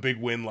can have a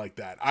big win like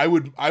that. I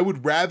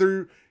would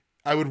rather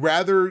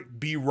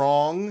be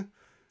wrong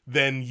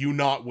than you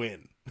not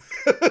win.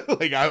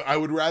 Like I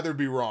would rather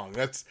be wrong.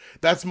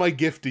 That's my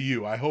gift to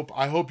you. I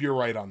hope you're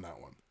right on that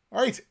one.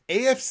 All right,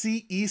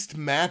 AFC East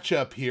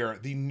matchup here.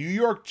 The New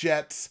York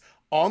Jets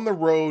on the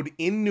road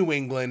in New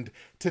England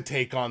to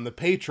take on the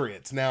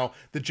Patriots. Now,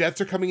 the Jets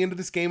are coming into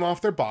this game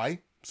off their bye,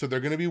 so they're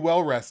going to be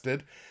well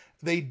rested.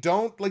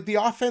 The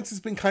offense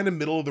has been kind of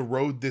middle of the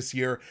road this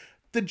year.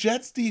 The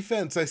Jets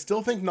defense, I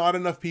still think not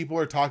enough people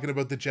are talking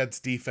about the Jets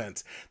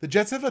defense. The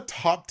Jets have a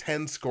top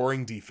 10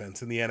 scoring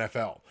defense in the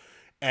NFL.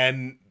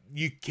 And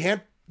you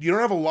don't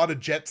have a lot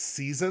of Jets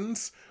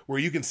seasons where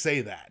you can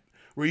say that.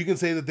 Where you can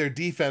say that their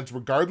defense,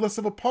 regardless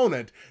of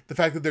opponent, the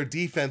fact that their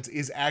defense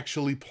is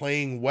actually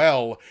playing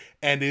well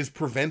and is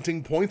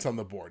preventing points on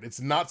the board.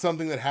 It's not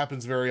something that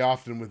happens very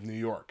often with New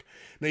York.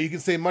 Now, you can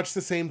say much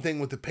the same thing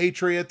with the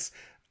Patriots.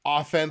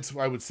 Offense,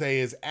 I would say,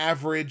 is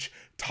average,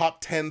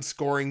 top 10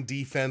 scoring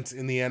defense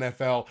in the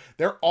NFL.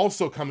 They're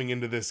also coming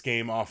into this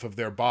game off of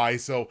their bye,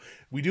 so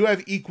we do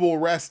have equal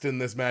rest in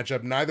this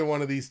matchup. Neither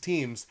one of these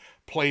teams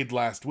played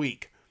last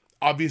week.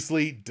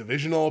 Obviously,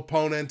 divisional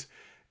opponent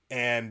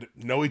and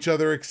know each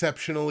other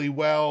exceptionally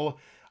well.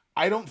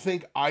 I don't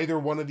think either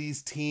one of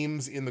these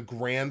teams in the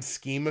grand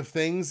scheme of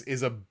things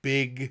is a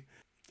big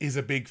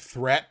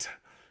threat,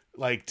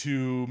 like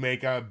to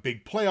make a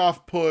big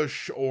playoff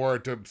push or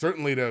to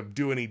certainly to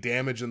do any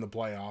damage in the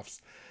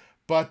playoffs.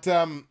 But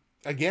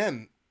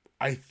again,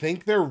 I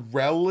think they're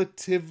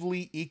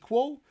relatively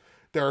equal.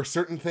 There are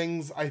certain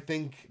things I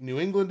think New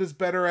England is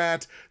better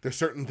at. There's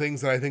certain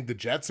things that I think the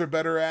Jets are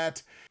better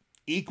at.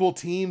 Equal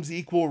teams,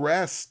 equal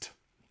rest.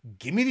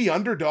 Give me the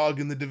underdog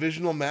in the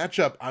divisional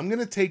matchup. I'm going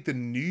to take the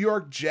New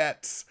York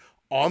Jets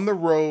on the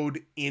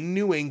road in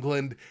New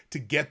England to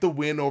get the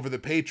win over the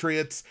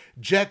Patriots.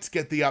 Jets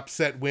get the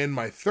upset win,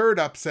 my third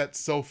upset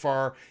so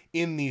far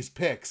in these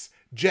picks.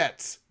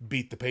 Jets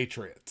beat the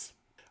Patriots.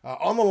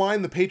 On the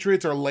line, the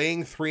Patriots are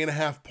laying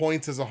 3.5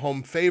 points as a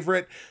home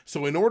favorite.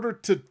 So in order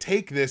to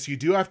take this, you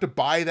do have to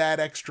buy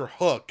that extra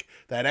hook,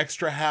 that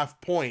extra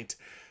half point.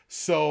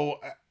 So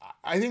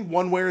I think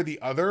one way or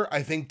the other,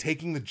 I think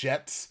taking the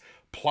Jets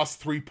plus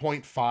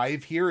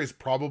 3.5 here is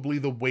probably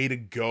the way to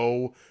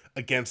go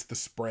against the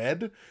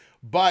spread.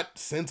 But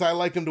since I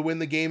like them to win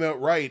the game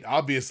outright,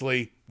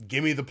 obviously,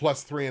 give me the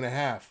plus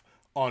 3.5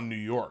 on New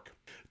York.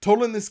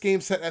 Total in this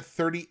game set at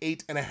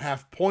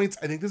 38.5 points.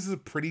 I think this is a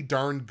pretty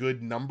darn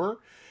good number,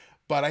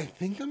 but I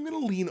think I'm going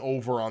to lean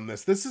over on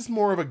this. This is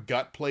more of a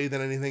gut play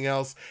than anything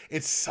else.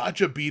 It's such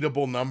a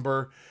beatable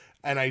number.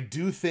 And I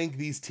do think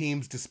these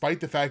teams, despite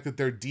the fact that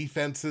their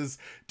defenses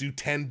do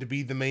tend to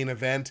be the main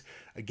event,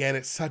 again,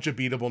 it's such a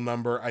beatable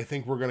number. I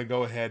think we're going to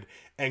go ahead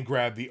and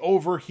grab the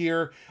over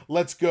here.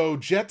 Let's go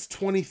Jets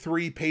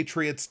 23,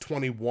 Patriots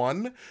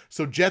 21.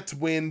 So Jets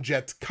win,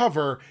 Jets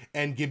cover,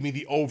 and give me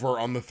the over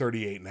on the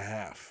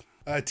 38.5.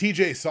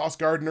 TJ Sauce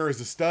Gardner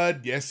is a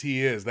stud. Yes,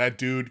 he is. That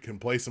dude can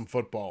play some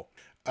football.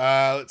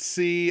 Let's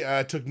see.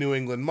 Took New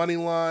England money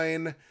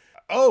line.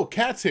 Oh,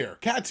 Cat's here.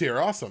 Cat's here.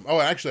 Awesome.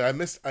 Oh, actually,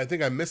 I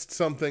think I missed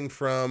something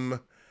from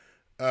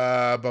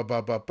I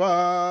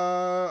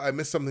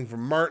missed something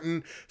from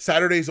Martin.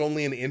 Saturday's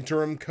only an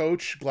interim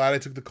coach. Glad I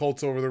took the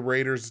Colts over the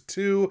Raiders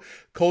too.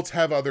 Colts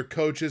have other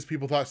coaches.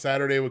 People thought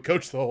Saturday would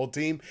coach the whole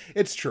team.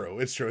 It's true.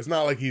 It's true. It's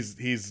not like he's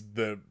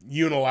the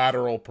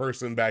unilateral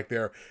person back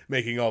there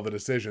making all the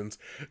decisions.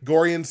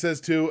 Gorian says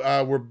too,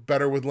 we're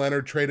better with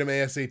Leonard. Trade him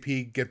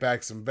ASAP. Get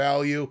back some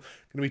value.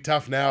 Gonna be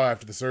tough now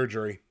after the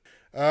surgery.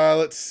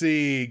 Let's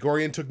see.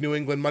 Gorian took New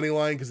England money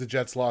line because the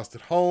Jets lost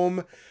at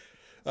home.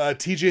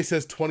 TJ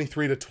says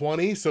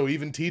 23-20, so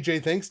even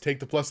TJ thinks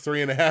take the plus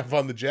 3.5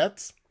 on the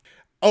Jets.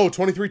 Oh,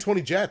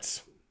 23-20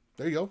 Jets.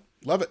 There you go.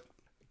 Love it.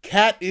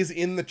 Kat is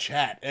in the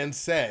chat and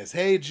says,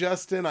 "Hey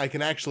Justin, I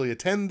can actually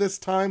attend this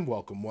time.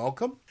 Welcome,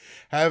 welcome.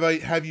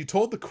 Have you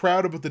told the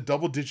crowd about the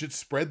double-digit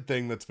spread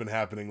thing that's been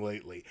happening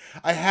lately?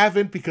 I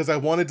haven't because I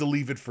wanted to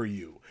leave it for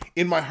you.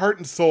 In my heart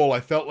and soul, I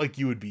felt like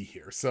you would be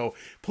here. So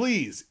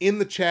please, in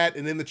the chat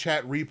and in the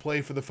chat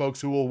replay for the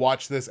folks who will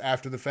watch this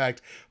after the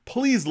fact,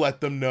 please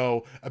let them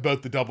know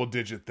about the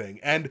double-digit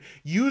thing and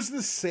use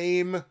the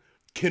same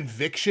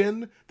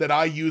conviction that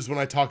I use when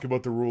I talk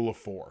about the rule of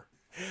 4.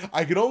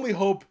 I can only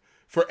hope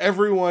for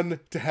everyone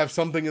to have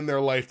something in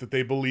their life that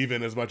they believe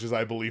in as much as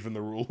I believe in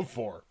the rule of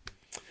 4.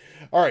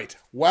 All right,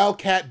 while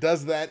Kat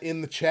does that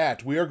in the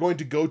chat, we are going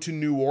to go to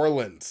New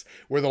Orleans,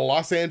 where the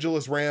Los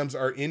Angeles Rams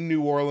are in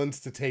New Orleans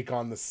to take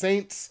on the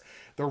Saints.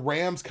 The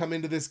Rams come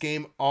into this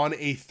game on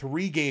a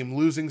 3-game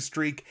losing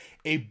streak,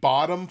 a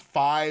bottom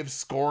 5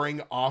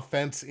 scoring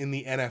offense in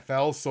the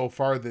NFL so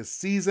far this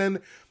season.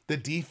 The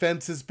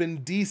defense has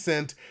been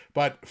decent,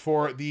 but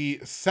for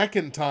the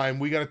second time,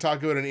 we got to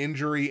talk about an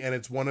injury, and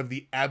it's one of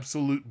the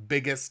absolute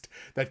biggest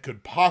that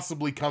could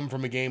possibly come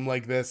from a game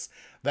like this.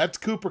 That's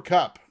Cooper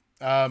Kupp.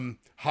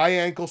 High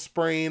ankle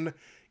sprain.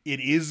 It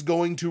is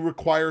going to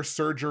require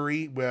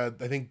surgery. I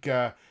think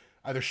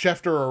either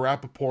Schefter or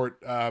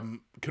Rappaport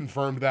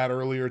confirmed that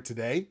earlier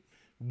today.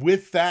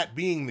 With that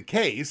being the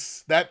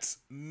case, that's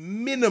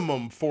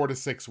minimum 4 to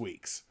 6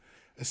 weeks,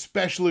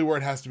 especially where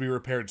it has to be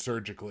repaired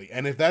surgically.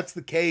 And if that's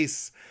the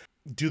case,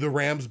 do the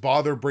Rams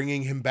bother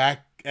bringing him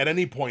back at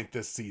any point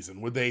this season?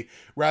 Would they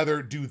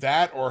rather do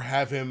that or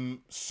have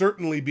him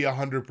certainly be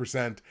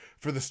 100%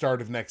 for the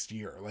start of next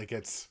year? Like,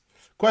 it's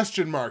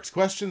question marks,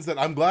 questions that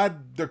I'm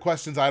glad they're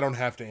questions I don't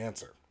have to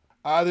answer.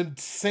 The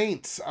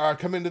Saints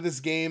come into this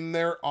game.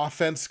 Their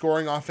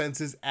scoring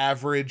offense is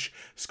average.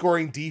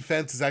 Scoring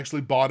defense is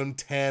actually bottom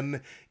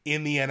 10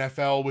 in the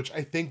NFL, which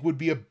I think would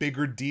be a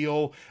bigger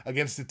deal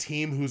against a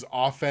team whose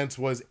offense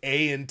was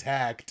A,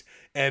 intact,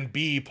 and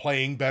B,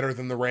 playing better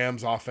than the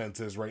Rams' offense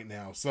is right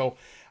now. So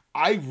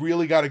I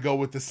really got to go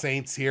with the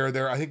Saints here.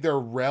 I think they're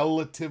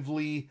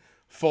relatively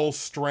full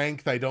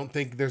strength. I don't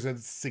think there's a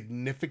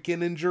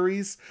significant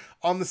injuries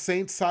on the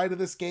Saints side of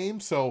this game.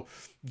 So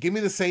give me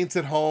the Saints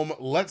at home.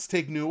 Let's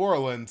take New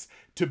Orleans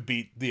to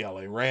beat the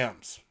LA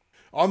Rams.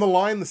 On the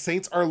line, the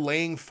Saints are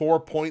laying 4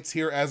 points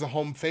here as a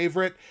home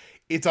favorite.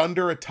 It's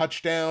under a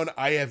touchdown.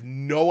 I have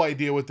no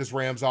idea what this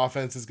Rams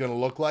offense is going to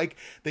look like.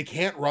 They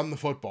can't run the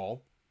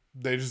football.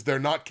 They're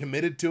not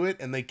committed to it,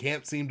 and they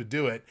can't seem to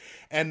do it.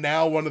 And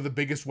now one of the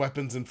biggest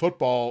weapons in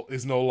football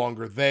is no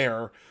longer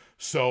there.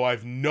 So I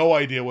have no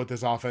idea what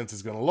this offense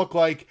is going to look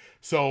like.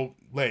 So,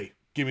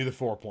 give me the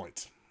 4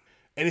 points.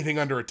 Anything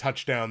under a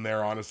touchdown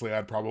there, honestly,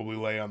 I'd probably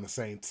lay on the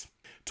Saints.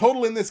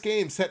 Total in this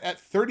game set at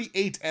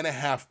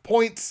 38.5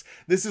 points.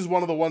 This is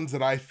one of the ones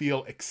that I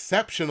feel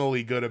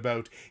exceptionally good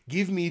about.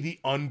 Give me the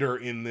under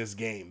in this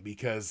game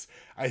because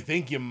I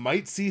think you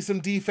might see some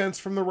defense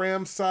from the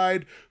Rams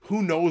side.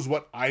 Who knows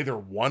what either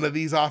one of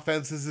these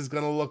offenses is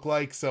going to look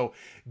like. So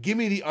give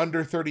me the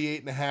under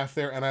 38.5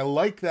 there. And I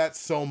like that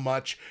so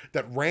much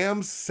that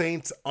Rams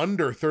Saints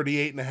under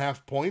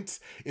 38.5 points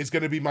is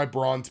going to be my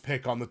bronze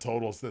pick on the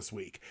totals this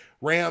week.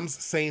 Rams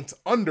Saints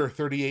under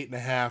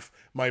 38.5,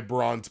 my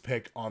bronze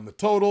pick on the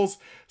totals.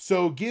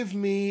 So give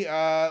me,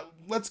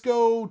 let's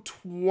go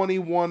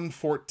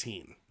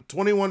 21-14.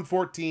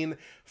 21-14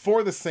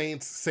 for the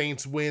Saints.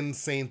 Saints win,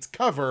 Saints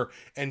cover,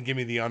 and give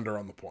me the under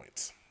on the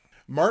points.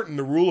 Martin,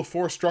 the rule of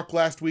 4 struck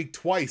last week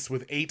twice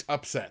with 8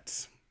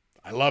 upsets.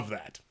 I love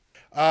that.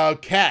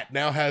 Kat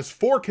now has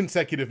 4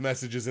 consecutive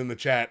messages in the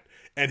chat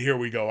And here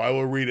we go. I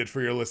will read it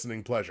for your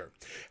listening pleasure.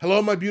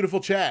 Hello, my beautiful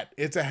chat.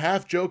 It's a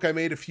half joke I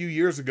made a few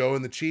years ago,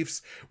 and the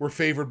Chiefs were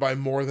favored by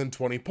more than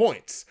 20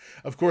 points.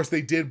 Of course,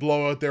 they did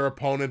blow out their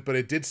opponent, but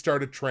it did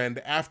start a trend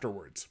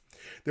afterwards.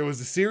 There was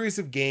a series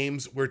of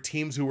games where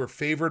teams who were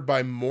favored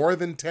by more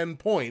than 10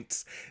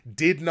 points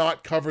did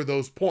not cover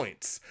those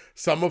points,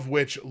 some of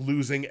which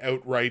losing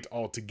outright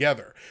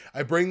altogether.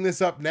 I bring this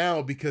up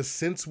now because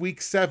since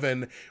week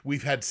 7,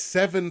 we've had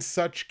 7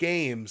 such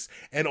games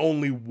and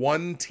only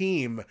one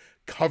team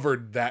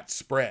covered that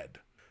spread.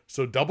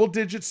 So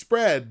double-digit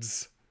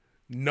spreads,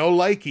 no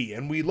likey.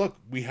 And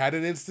we had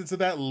an instance of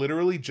that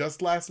literally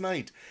just last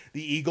night.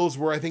 The Eagles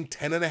were, I think,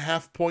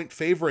 10.5 point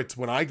favorites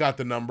when I got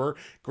the number.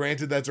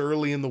 Granted, that's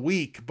early in the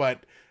week,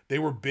 but they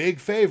were big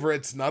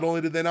favorites. Not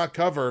only did they not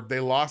cover, they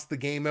lost the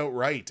game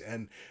outright.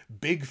 And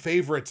big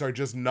favorites are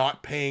just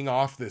not paying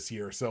off this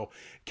year. So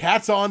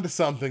Cat's on to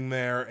something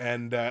there,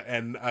 and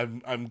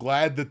I'm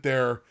glad that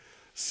they're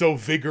so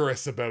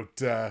vigorous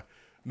about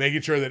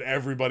making sure that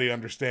everybody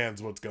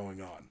understands what's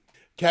going on.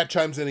 Cat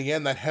chimes in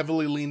again. That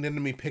heavily leaned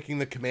into me picking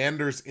the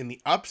Commanders in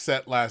the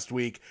upset last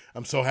week.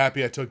 I'm so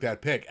happy I took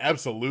that pick.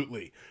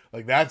 Absolutely.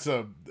 Like, that's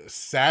a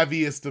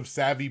savviest of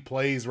savvy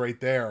plays right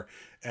there.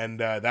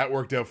 And that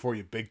worked out for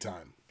you big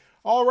time.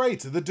 All right.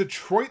 The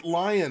Detroit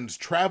Lions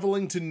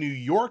traveling to New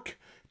York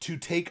to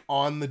take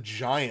on the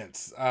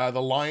Giants.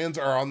 The Lions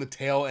are on the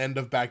tail end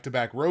of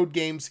back-to-back road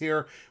games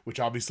here, which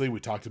obviously we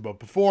talked about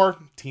before.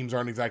 Teams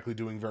aren't exactly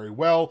doing very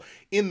well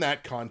in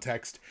that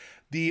context.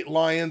 The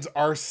Lions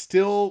are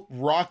still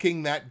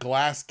rocking that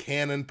glass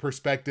cannon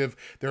perspective.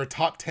 They're a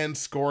top 10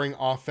 scoring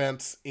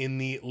offense in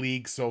the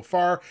league so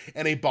far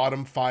and a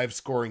bottom 5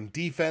 scoring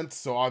defense.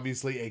 So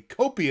obviously a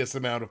copious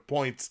amount of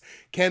points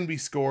can be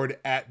scored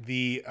at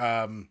the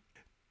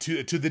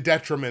to the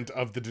detriment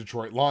of the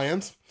Detroit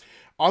Lions.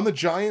 On the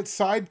Giants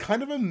side,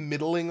 kind of a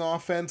middling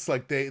offense.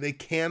 Like, they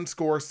can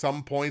score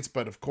some points,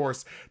 but of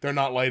course they're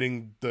not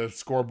lighting the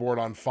scoreboard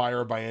on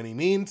fire by any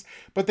means.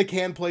 But they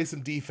can play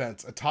some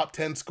defense. A top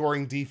 10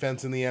 scoring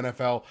defense in the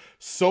NFL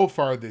so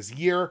far this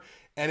year.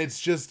 And it's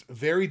just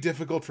very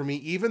difficult for me,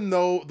 even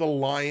though the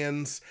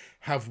Lions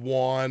have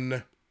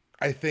won,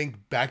 I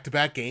think,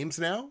 back-to-back games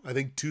now. I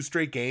think 2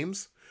 straight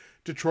games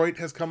Detroit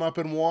has come up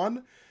and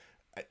won.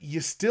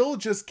 You still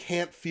just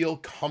can't feel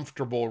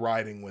comfortable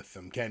riding with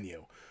them, can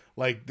you?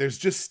 Like, there's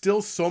just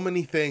still so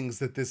many things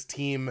that this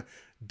team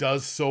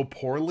does so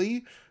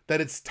poorly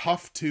that it's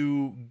tough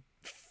to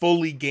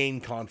fully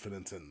gain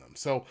confidence in them.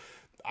 So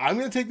I'm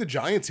going to take the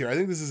Giants here. I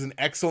think this is an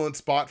excellent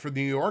spot for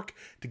New York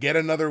to get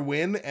another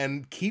win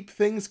and keep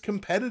things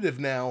competitive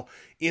now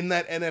in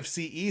that NFC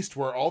East,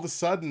 where all of a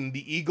sudden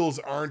the Eagles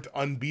aren't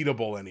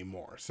unbeatable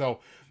anymore.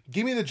 So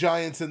give me the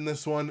Giants in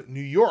this one.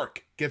 New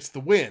York gets the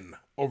win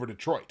over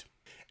Detroit.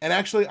 And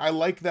actually, I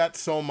like that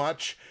so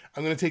much.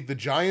 I'm going to take the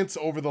Giants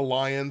over the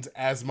Lions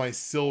as my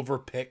silver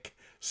pick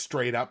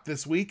straight up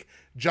this week.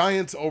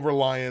 Giants over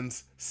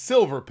Lions,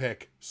 silver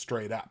pick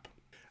straight up.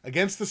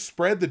 Against the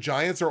spread, the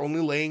Giants are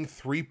only laying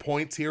 3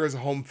 points here as a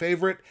home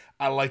favorite.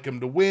 I like them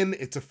to win.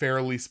 It's a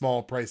fairly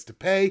small price to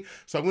pay.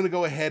 So I'm going to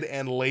go ahead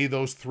and lay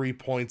those 3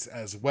 points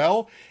as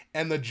well.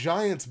 And the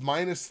Giants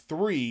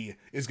 -3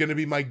 is going to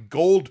be my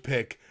gold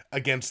pick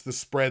against the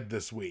spread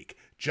this week.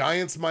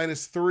 Giants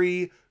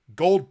 -3,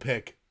 gold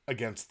pick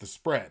against the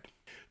spread.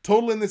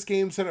 Total in this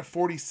game set at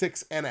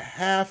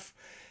 46.5.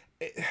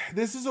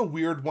 This is a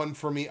weird one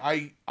for me.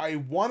 I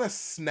want to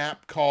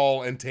snap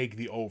call and take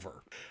the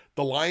over.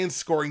 The Lions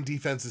scoring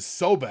defense is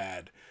so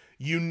bad.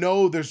 You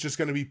know there's just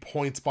going to be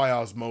points by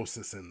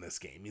osmosis in this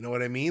game. You know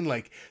what I mean?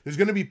 Like, there's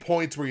going to be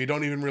points where you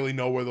don't even really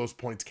know where those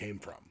points came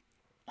from.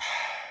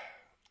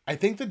 I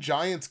think the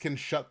Giants can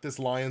shut this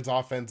Lions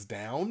offense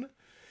down.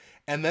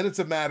 And then it's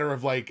a matter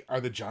of, like,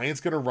 are the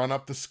Giants going to run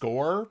up the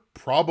score?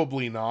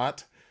 Probably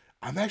not.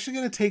 I'm actually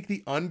going to take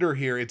the under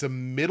here. It's a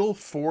middle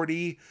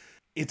 40.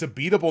 It's a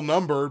beatable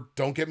number,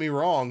 don't get me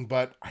wrong,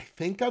 but I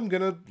think I'm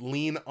going to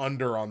lean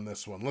under on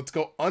this one. Let's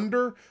go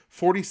under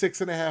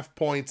 46.5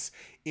 points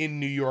in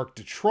New York,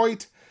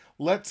 Detroit.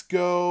 Let's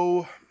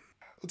go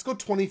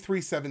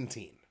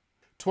 23-17.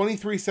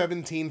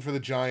 23-17 for the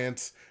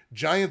Giants.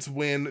 Giants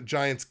win.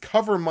 Giants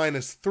cover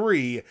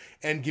 -3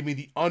 and give me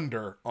the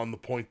under on the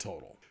point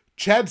total.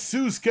 Chad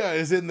Suska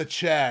is in the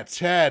chat.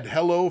 Chad,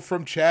 hello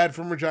from Chad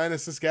from Regina,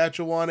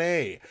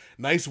 Saskatchewan.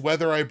 Nice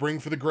weather I bring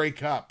for the Grey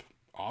Cup.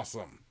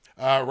 Awesome.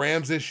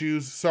 Rams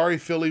issues. Sorry,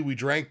 Philly, we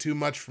drank too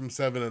much from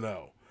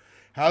 7-0.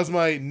 How's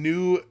my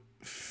new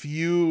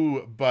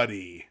few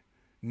buddy?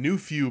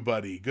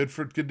 Good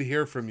to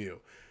hear from you.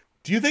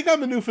 Do you think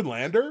I'm a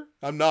Newfoundlander?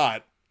 I'm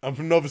not. I'm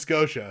from Nova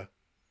Scotia.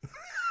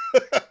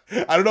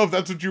 I don't know if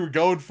that's what you were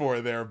going for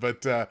there,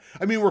 but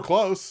I mean, we're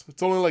close.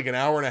 It's only like an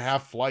hour and a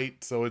half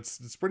flight, so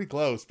it's pretty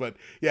close. But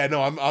yeah,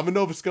 no, I'm a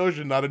Nova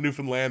Scotian, not a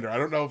Newfoundlander. I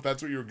don't know if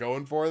that's what you were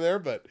going for there,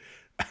 but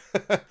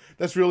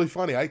that's really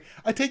funny.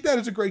 I take that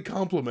as a great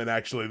compliment,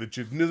 actually.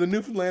 The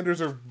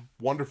Newfoundlanders are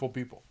wonderful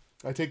people.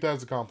 I take that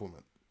as a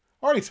compliment.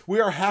 All right, we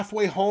are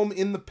halfway home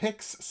in the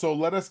picks, so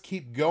let us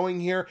keep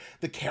going here.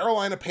 The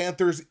Carolina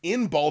Panthers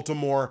in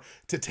Baltimore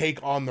to take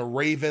on the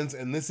Ravens,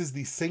 and this is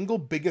the single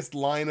biggest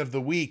line of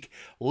the week.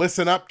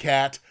 Listen up,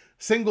 Cat.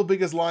 Single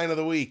biggest line of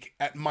the week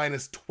at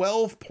minus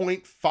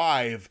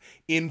 12.5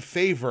 in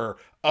favor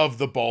of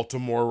the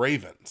Baltimore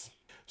Ravens.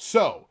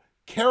 So,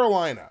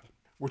 Carolina,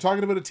 we're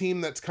talking about a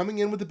team that's coming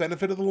in with the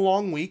benefit of the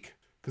long week,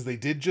 because they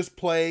did just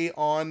play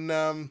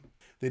on...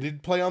 They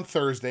did play on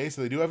Thursday,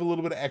 so they do have a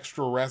little bit of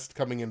extra rest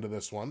coming into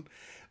this one.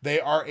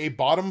 They are a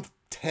bottom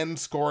 10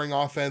 scoring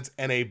offense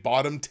and a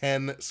bottom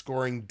 10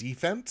 scoring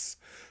defense.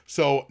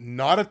 So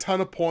not a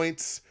ton of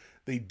points.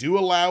 They do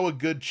allow a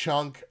good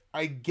chunk.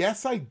 I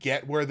guess I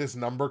get where this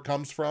number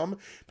comes from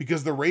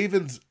because the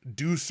Ravens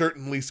do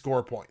certainly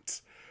score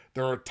points.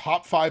 They're a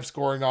top 5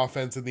 scoring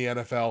offense in the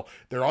NFL.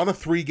 They're on a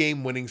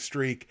 3-game winning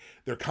streak.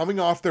 They're coming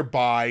off their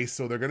bye,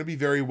 so they're going to be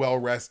very well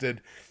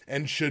rested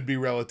and should be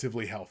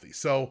relatively healthy.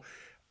 So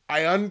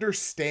I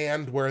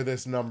understand where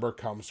this number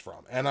comes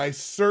from, and I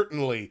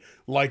certainly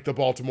like the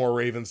Baltimore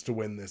Ravens to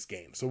win this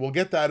game. So we'll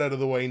get that out of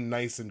the way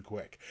nice and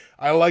quick.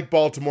 I like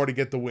Baltimore to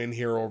get the win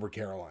here over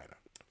Carolina.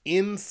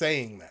 In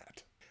saying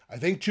that, I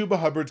think Chuba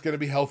Hubbard's going to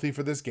be healthy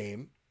for this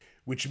game,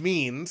 which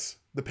means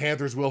the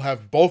Panthers will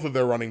have both of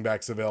their running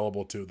backs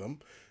available to them,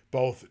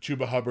 both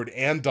Chuba Hubbard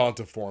and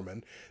Donta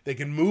Foreman. They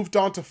can move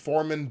Donta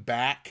Foreman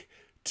back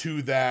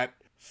to that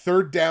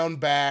third down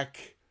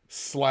back /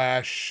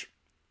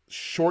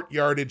 short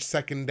yardage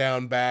second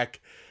down back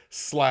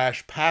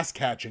 / pass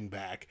catching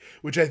back,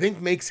 which I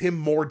think makes him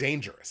more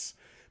dangerous.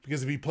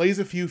 Because if he plays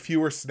a few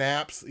fewer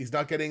snaps, he's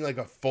not getting like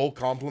a full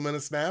complement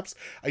of snaps.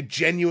 I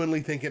genuinely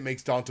think it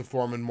makes Donta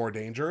Foreman more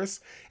dangerous.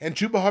 And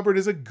Chuba Hubbard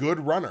is a good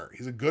runner.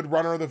 He's a good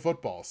runner of the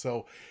football.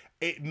 So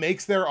it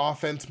makes their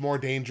offense more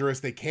dangerous.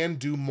 They can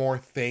do more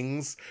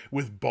things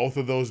with both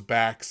of those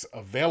backs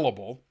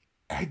available.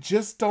 I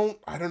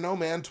don't know,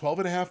 man.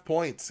 12.5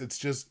 points. It's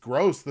just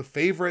gross. The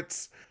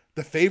favorites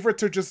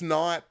are just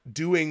not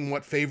doing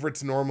what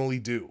favorites normally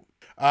do.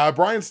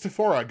 Brian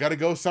Stafora, gotta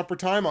go, supper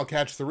time. I'll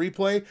catch the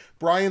replay.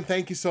 Brian,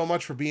 thank you so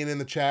much for being in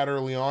the chat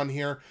early on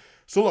here.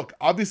 So look,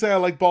 obviously I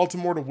like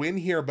Baltimore to win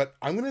here, but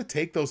I'm going to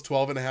take those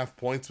 12.5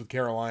 points with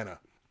Carolina.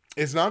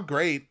 It's not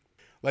great.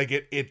 Like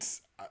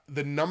it's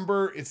the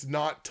number, it's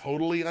not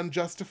totally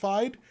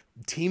unjustified.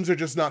 Teams are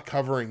just not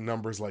covering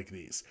numbers like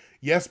these.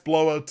 Yes,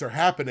 blowouts are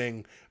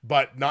happening,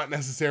 but not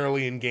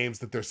necessarily in games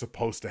that they're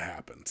supposed to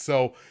happen.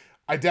 So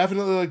I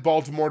definitely like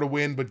Baltimore to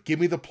win, but give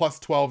me the plus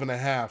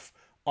 12.5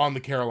 on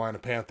the Carolina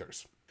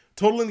Panthers.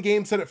 Total in the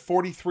game set at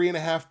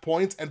 43.5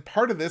 points, and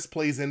part of this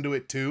plays into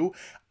it too.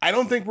 I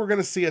don't think we're going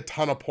to see a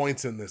ton of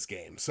points in this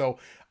game. So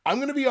I'm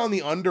going to be on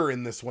the under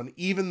in this one,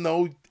 even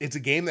though it's a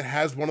game that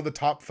has one of the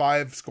top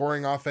 5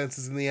 scoring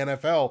offenses in the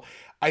NFL.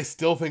 I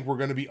still think we're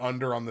going to be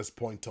under on this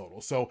point total.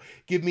 So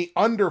give me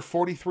under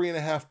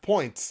 43.5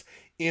 points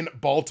in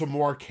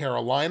Baltimore,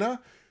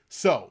 Carolina.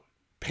 So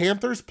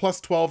Panthers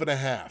plus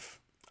 12.5.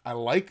 I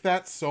like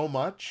that so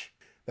much.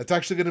 That's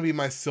actually going to be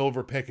my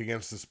silver pick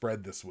against the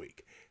spread this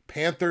week.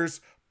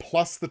 Panthers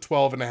plus the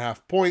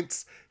 12.5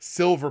 points,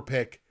 silver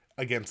pick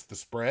against the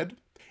spread.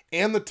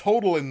 And the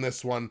total in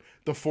this one,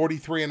 the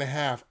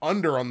 43.5,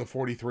 under on the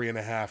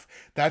 43.5.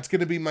 That's going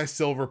to be my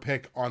silver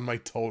pick on my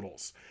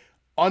totals.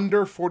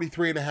 Under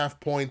 43.5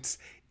 points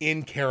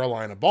in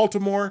Carolina,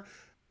 Baltimore.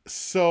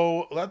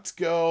 So let's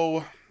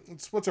go.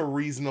 What's a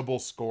reasonable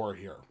score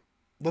here?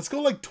 Let's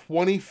go like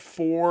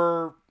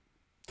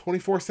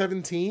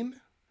 24-17.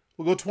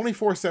 We'll go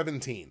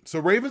 24-17. So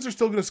Ravens are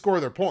still going to score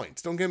their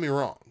points. Don't get me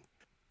wrong.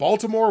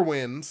 Baltimore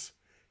wins.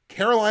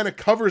 Carolina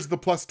covers the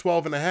plus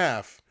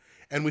 12.5.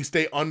 And we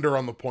stay under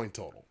on the point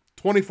total.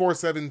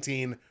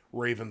 24-17,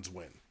 Ravens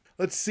win.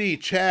 Let's see.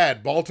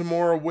 Chad,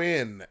 Baltimore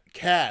win.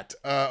 Cat,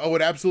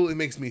 it absolutely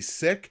makes me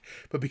sick.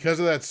 But because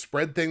of that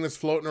spread thing that's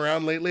floating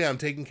around lately, I'm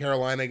taking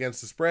Carolina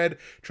against the spread.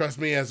 Trust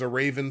me, as a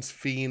Ravens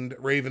fiend,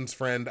 Ravens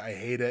friend, I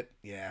hate it.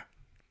 Yeah.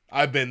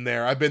 I've been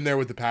there. I've been there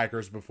with the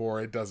Packers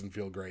before. It doesn't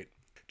feel great.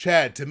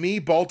 Chad, to me,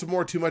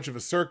 Baltimore, too much of a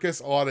circus,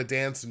 a lot of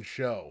dance and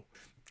show.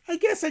 I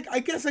guess I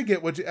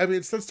get what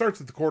it starts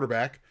with the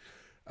quarterback.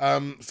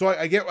 So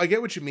I get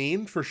what you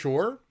mean for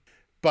sure.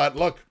 But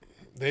look,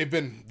 they've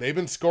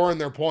been scoring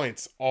their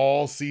points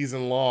all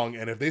season long,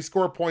 and if they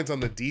score points on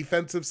the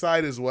defensive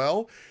side as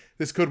well,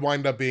 this could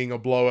wind up being a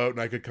blowout,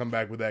 and I could come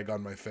back with egg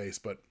on my face.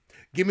 But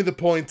give me the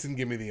points and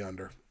give me the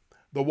under.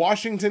 The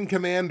Washington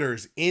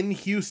Commanders in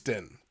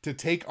Houston to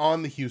take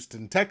on the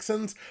Houston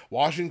Texans.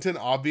 Washington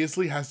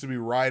obviously has to be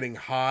riding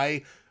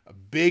high. A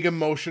big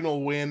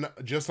emotional win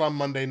just on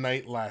Monday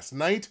night last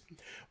night.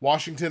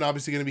 Washington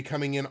obviously going to be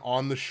coming in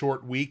on the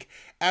short week,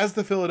 as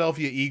the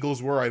Philadelphia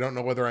Eagles were. I don't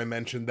know whether I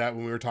mentioned that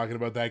when we were talking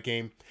about that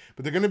game,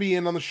 but they're going to be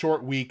in on the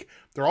short week.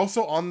 They're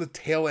also on the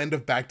tail end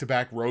of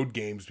back-to-back road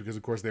games because,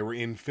 of course, they were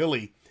in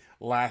Philly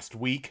last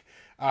week.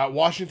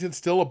 Washington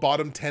still a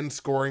bottom 10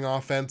 scoring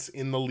offense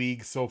in the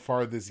league so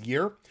far this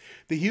year.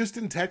 The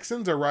Houston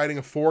Texans are riding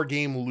a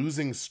 4-game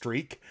losing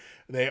streak.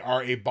 They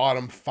are a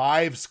bottom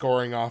 5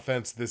 scoring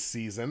offense this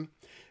season.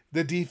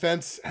 the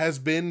defense has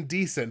been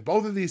decent.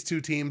 Both of these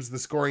two teams, the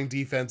scoring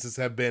defenses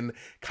have been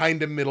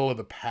kind of middle of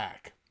the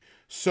pack.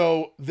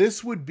 So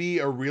this would be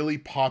a really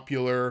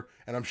popular,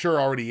 and I'm sure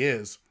already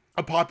is,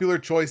 a popular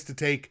choice to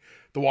take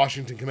the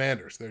Washington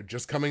Commanders. They're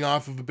just coming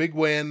off of a big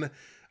win.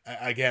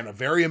 Again, a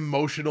very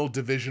emotional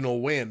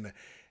divisional win.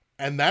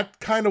 And that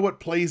kind of what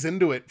plays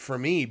into it for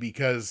me,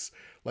 because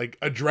like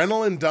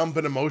adrenaline dump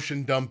and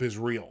emotion dump is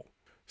real.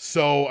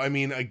 So, I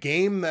mean, a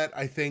game that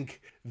I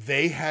think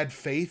they had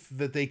faith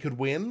that they could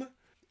win,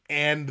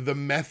 and the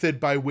method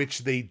by which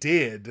they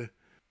did,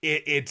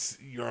 it's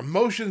your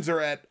emotions are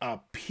at a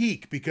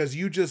peak because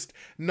you just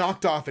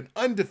knocked off an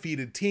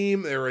undefeated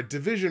team. They're a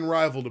division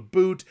rival to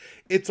boot.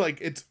 It's like,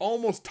 it's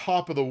almost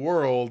top of the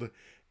world.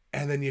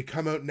 And then you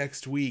come out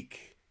next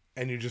week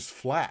and you're just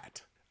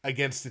flat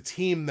against a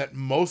team that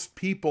most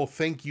people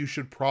think you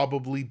should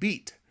probably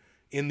beat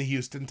in the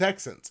Houston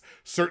Texans.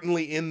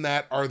 Certainly in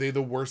that, are they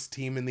the worst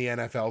team in the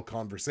NFL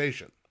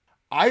conversation?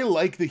 I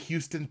like the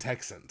Houston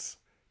Texans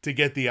to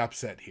get the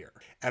upset here.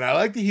 And I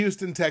like the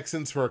Houston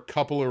Texans for a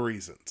couple of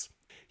reasons.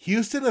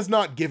 Houston has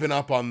not given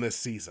up on this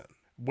season.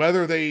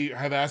 Whether they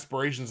have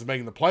aspirations of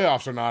making the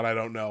playoffs or not, I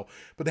don't know.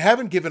 But they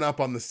haven't given up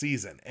on the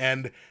season.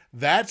 And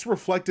that's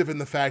reflective in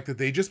the fact that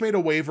they just made a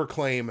waiver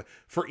claim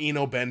for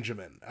Eno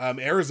Benjamin.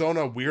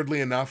 Arizona,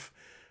 weirdly enough,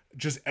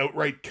 just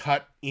outright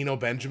cut Eno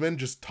Benjamin,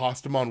 just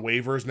tossed him on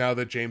waivers now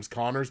that James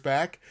Conner's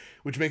back,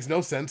 which makes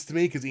no sense to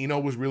me because Eno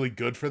was really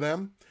good for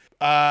them.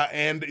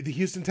 And the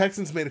Houston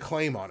Texans made a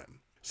claim on him.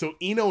 So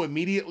Eno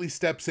immediately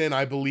steps in,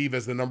 I believe,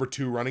 as the number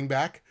 2 running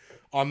back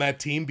on that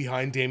team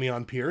behind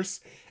Dameon Pierce.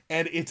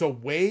 And it's a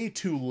way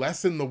to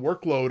lessen the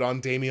workload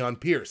on Dameon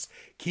Pierce.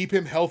 Keep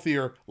him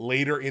healthier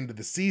later into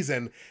the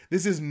season.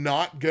 This is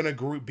not going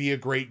to be a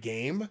great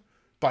game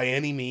by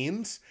any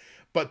means.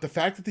 But the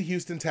fact that the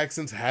Houston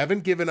Texans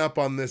haven't given up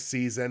on this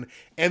season,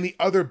 and the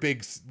other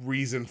big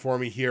reason for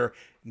me here,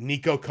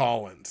 Nico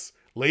Collins.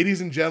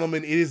 Ladies and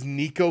gentlemen, it is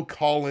Nico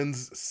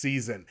Collins'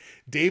 season.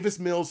 Davis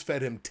Mills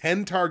fed him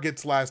 10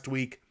 targets last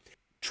week.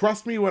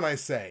 Trust me when I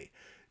say,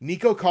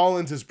 Nico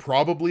Collins is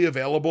probably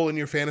available in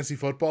your fantasy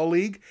football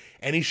league,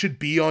 and he should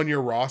be on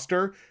your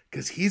roster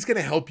because he's going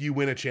to help you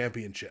win a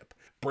championship.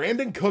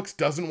 Brandon Cooks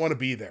doesn't want to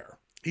be there.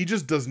 He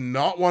just does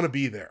not want to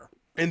be there.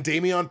 And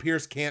Dameon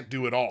Pierce can't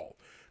do it all.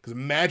 Because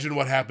imagine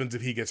what happens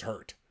if he gets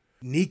hurt.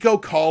 Nico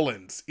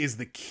Collins is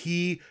the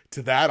key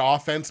to that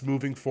offense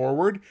moving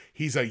forward.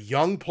 He's a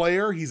young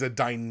player. He's a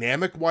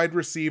dynamic wide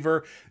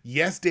receiver.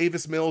 Yes,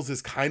 Davis Mills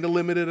is kind of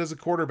limited as a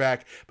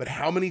quarterback, but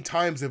how many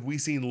times have we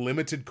seen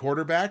limited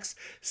quarterbacks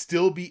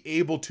still be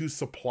able to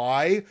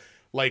supply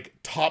like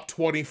top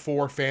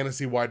 24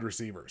 fantasy wide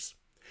receivers?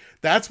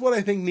 That's what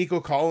I think Nico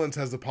Collins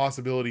has the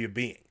possibility of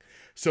being.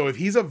 So if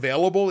he's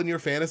available in your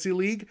fantasy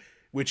league,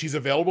 which he's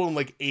available in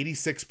like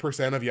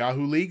 86% of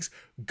Yahoo leagues,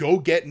 go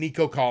get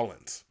Nico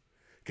Collins.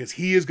 Because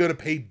he is going to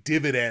pay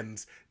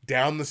dividends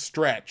down the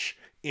stretch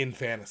in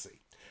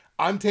fantasy.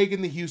 I'm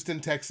taking the Houston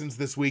Texans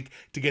this week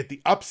to get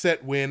the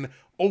upset win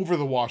over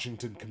the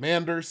Washington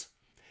Commanders.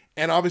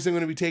 And obviously I'm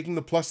going to be taking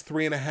the plus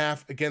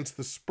 3.5 against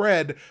the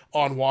spread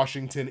on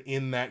Washington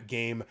in that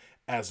game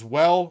as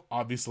well.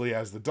 Obviously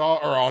as the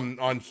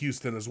on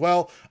Houston as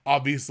well.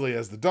 Obviously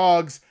as the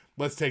Dogs.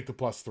 Let's take the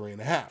plus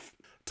 3.5.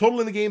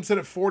 Total in the game set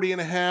at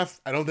 40.5.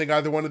 I don't think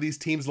either one of these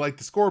teams light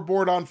the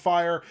scoreboard on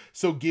fire,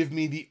 so give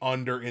me the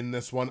under in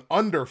this one.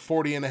 Under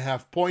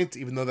 40.5 points,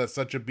 even though that's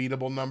such a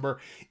beatable number,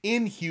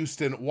 in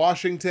Houston,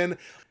 Washington.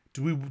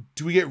 Do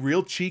we get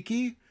real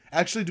cheeky?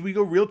 Actually, do we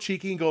go real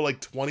cheeky and go like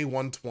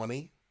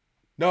 21-20?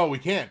 No, we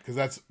can't,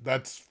 because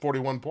that's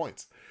 41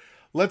 points.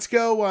 Let's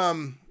go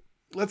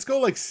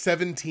like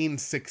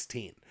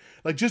 17-16.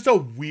 Like just a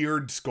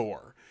weird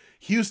score.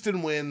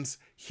 Houston wins,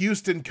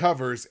 Houston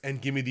covers,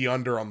 and give me the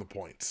under on the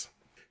points.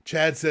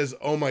 Chad says,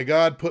 oh my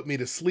God, put me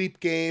to sleep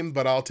game,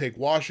 but I'll take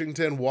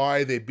Washington.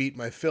 Why? They beat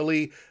my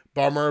Philly.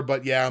 Bummer,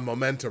 but yeah,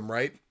 momentum,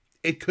 right?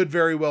 It could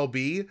very well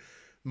be.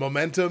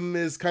 Momentum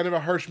is kind of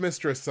a harsh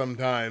mistress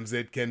sometimes.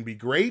 It can be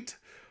great,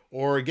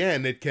 or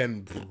again, it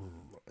can,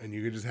 and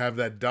you can just have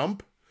that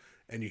dump,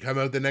 and you come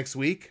out the next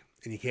week,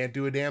 and you can't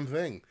do a damn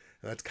thing.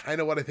 And that's kind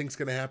of what I think is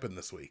going to happen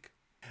this week.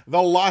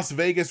 The Las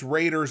Vegas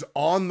Raiders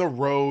on the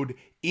road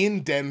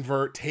in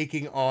Denver,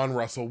 taking on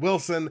Russell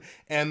Wilson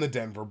and the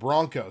Denver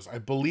Broncos. I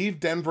believe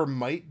Denver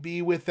might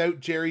be without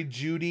Jerry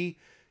Jeudy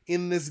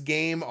in this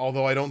game,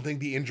 although I don't think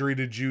the injury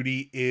to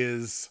Jeudy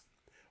is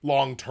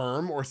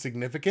long-term or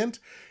significant.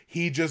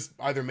 He just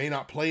either may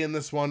not play in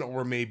this one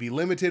or may be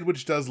limited,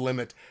 which does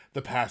limit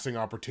the passing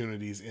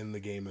opportunities in the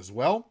game as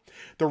well.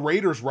 The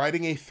Raiders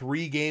riding a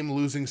 3-game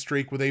losing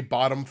streak with a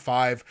bottom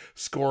 5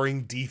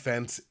 scoring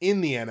defense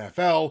in the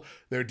NFL.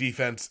 Their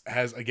defense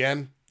has,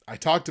 again, I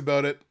talked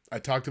about it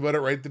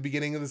right at the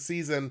beginning of the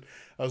season.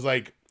 I was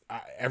like,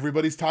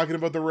 everybody's talking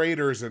about the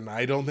Raiders, and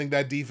I don't think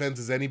that defense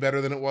is any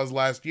better than it was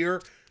last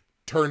year.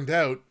 Turned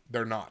out,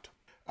 they're not.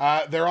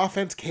 Their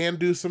offense can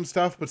do some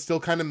stuff, but still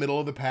kind of middle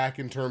of the pack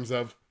in terms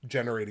of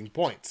generating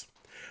points.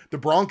 The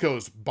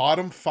Broncos,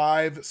 bottom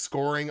 5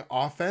 scoring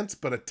offense,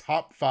 but a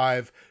top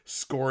 5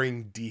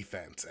 scoring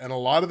defense. And a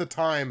lot of the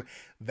time,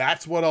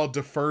 that's what I'll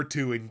defer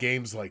to in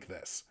games like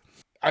this.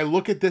 I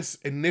look at this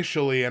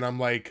initially and I'm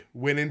like,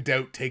 when in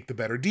doubt, take the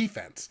better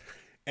defense.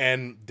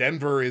 And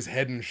Denver is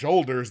head and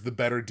shoulders the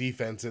better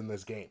defense in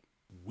this game.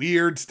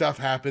 Weird stuff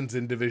happens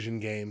in division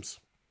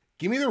games.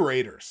 Give me the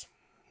Raiders.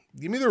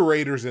 Give me the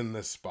Raiders in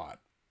this spot.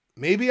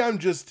 Maybe I'm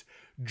just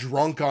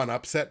drunk on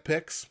upset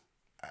picks.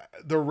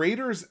 The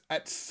Raiders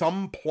at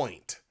some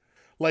point,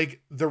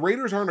 like, the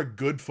Raiders aren't a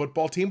good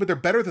football team, but they're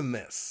better than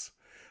this.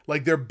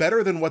 Like, they're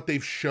better than what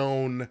they've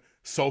shown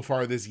so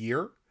far this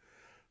year.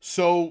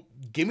 So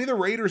give me the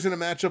Raiders in a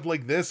matchup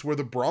like this where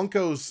the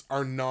Broncos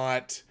are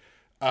not...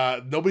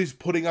 nobody's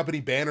putting up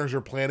any banners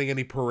or planning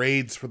any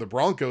parades for the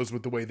Broncos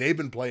with the way they've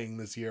been playing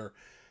this year.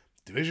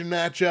 Division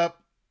matchup,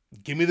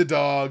 give me the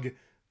dog,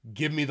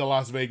 give me the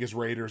Las Vegas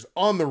Raiders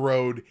on the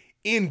road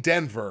in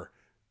Denver.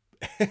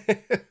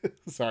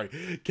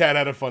 Sorry, Kat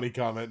had a funny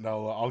comment, and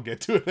I'll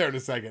get to it there in a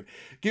second.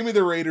 Give me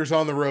the Raiders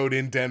on the road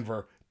in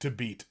Denver to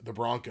beat the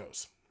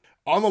Broncos.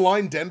 On the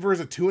line, Denver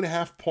is a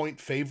 2.5 point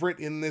favorite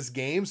in this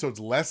game, so it's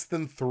less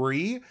than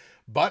 3.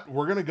 But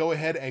we're going to go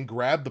ahead and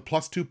grab the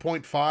plus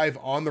 2.5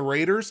 on the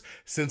Raiders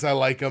since I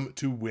like them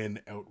to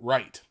win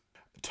outright.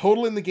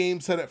 Total in the game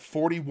set at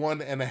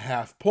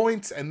 41.5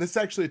 points, and this is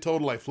actually a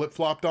total I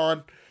flip-flopped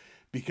on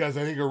because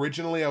I think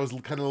originally I was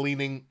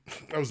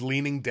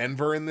leaning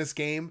Denver in this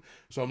game.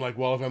 So I'm like,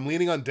 well, if I'm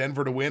leaning on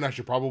Denver to win, I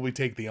should probably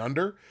take the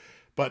under.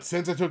 But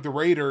since I took the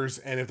Raiders,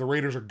 and if the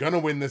Raiders are going to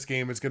win this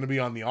game, it's going to be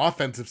on the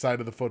offensive side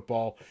of the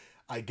football,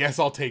 I guess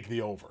I'll take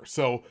the over.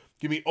 So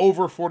give me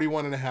over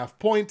 41.5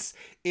 points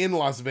in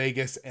Las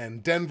Vegas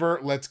and Denver.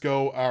 Let's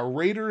go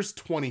Raiders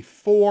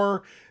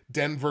 24,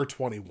 Denver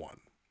 21.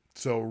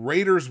 So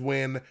Raiders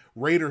win,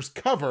 Raiders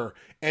cover,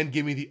 and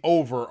give me the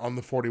over on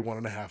the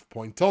 41.5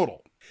 point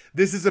total.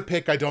 This is a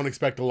pick I don't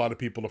expect a lot of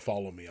people to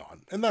follow me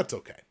on, and that's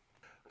okay.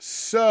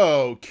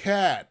 So,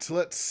 Kat,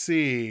 let's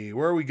see.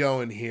 Where are we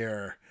going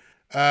here?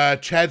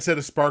 Chad said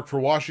a spark for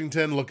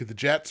Washington. Look at the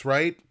Jets,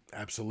 right?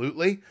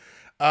 Absolutely.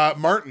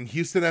 Martin,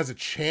 Houston has a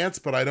chance,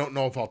 but I don't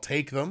know if I'll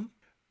take them.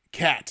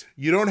 Kat,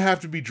 you don't have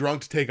to be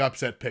drunk to take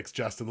upset picks,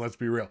 Justin. Let's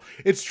be real.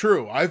 It's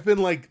true. I've been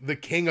like the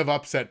king of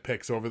upset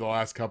picks over the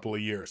last couple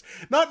of years.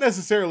 Not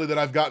necessarily that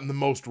I've gotten the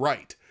most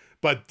right,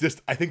 but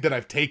just I think that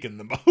I've taken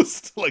the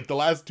most. Like the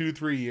last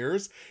 2-3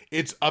 years,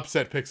 it's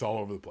upset picks all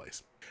over the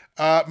place.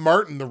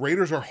 Martin, the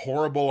Raiders are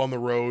horrible on the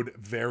road.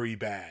 Very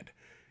bad.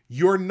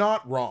 You're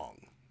not wrong.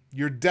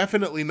 You're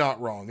definitely not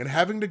wrong. And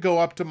having to go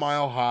up to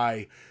Mile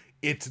High,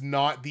 it's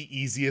not the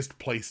easiest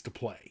place to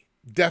play.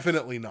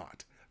 Definitely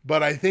not.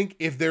 But I think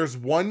if there's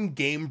one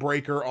game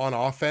breaker on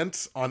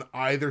offense on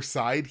either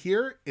side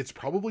here, it's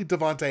probably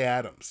Davante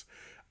Adams.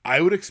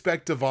 I would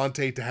expect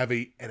Davante to have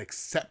an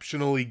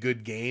exceptionally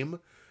good game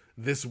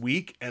this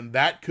week, and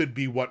that could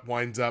be what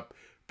winds up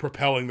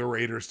propelling the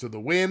Raiders to the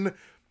win.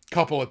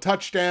 Couple of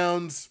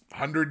touchdowns,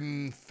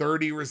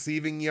 130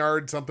 receiving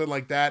yards, something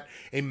like that.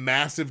 A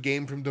massive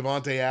game from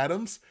Davante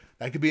Adams.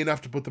 That could be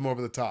enough to put them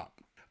over the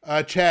top.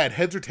 Chad,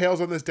 heads or tails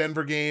on this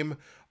Denver game,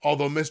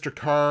 although Mr.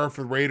 Carr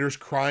for the Raiders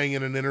crying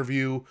in an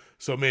interview,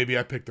 so maybe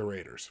I pick the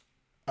Raiders.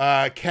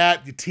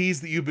 Kat, the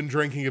teas that you've been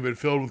drinking have been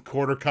filled with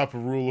quarter cup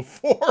of Rule of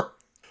 4.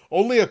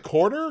 Only a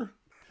quarter?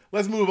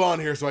 Let's move on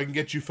here so I can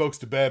get you folks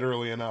to bed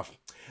early enough.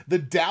 The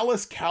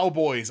Dallas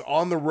Cowboys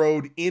on the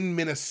road in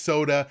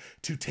Minnesota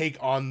to take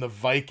on the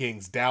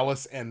Vikings.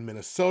 Dallas and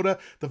Minnesota.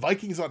 The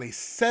Vikings on a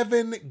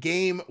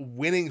 7-game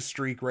winning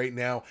streak right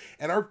now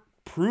and are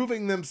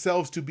proving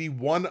themselves to be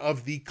one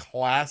of the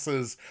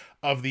classes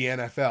of the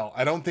NFL.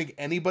 I don't think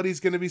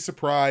anybody's going to be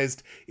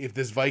surprised if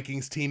this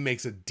Vikings team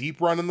makes a deep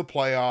run in the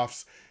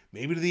playoffs,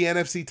 maybe to the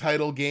NFC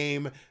title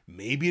game,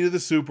 maybe to the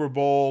Super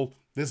Bowl.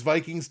 This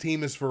Vikings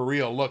team is for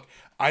real. Look,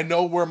 I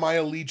know where my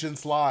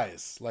allegiance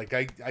lies. Like,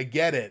 I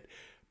get it,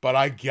 but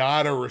I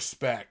gotta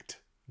respect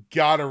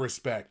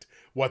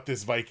what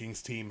this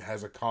Vikings team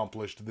has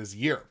accomplished this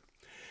year.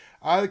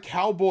 The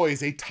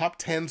Cowboys, a top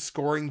 10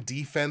 scoring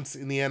defense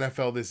in the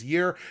NFL this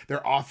year.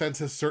 Their offense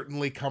has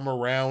certainly come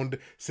around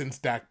since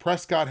Dak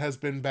Prescott has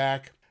been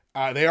back.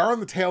 They are on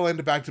the tail end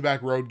of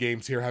back-to-back road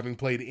games here, having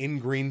played in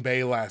Green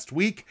Bay last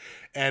week.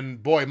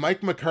 And boy,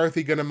 Mike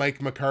McCarthy gonna Mike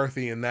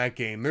McCarthy in that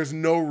game. There's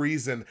no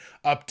reason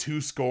up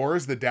 2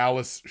 scores that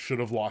Dallas should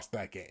have lost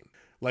that game.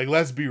 Like,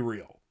 let's be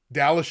real.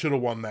 Dallas should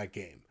have won that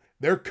game.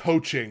 Their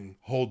coaching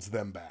holds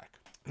them back.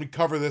 Let me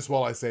cover this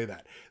while I say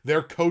that.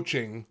 Their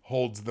coaching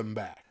holds them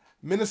back.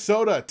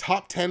 Minnesota,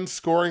 top 10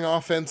 scoring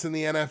offense in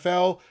the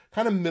NFL,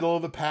 kind of middle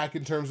of the pack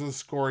in terms of the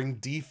scoring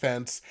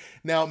defense.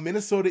 Now,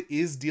 Minnesota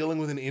is dealing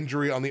with an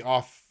injury on the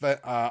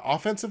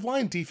offensive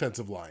line,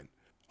 defensive line.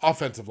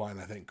 Offensive line,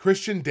 I think.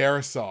 Christian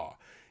Darrisaw.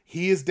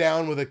 He is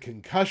down with a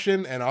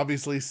concussion, and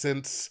obviously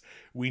since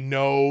we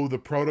know the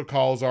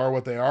protocols are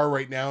what they are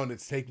right now and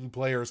it's taking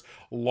players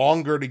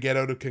longer to get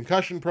out of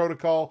concussion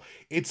protocol,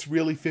 it's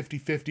really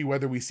 50-50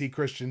 whether we see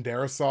Christian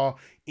Darrisaw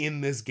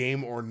in this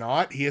game or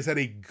not. He has had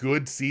a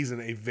good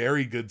season, a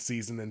very good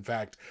season, in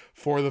fact,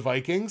 for the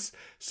Vikings.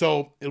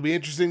 So it'll be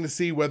interesting to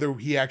see whether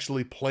he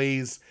actually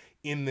plays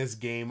in this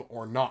game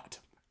or not.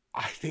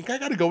 I think I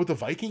got to go with the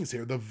Vikings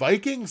here. The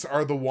Vikings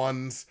are the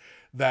ones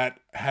that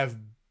have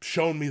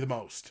shown me the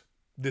most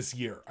this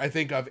year, I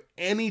think, of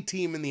any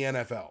team in the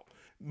NFL.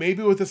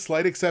 Maybe with a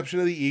slight exception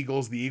of the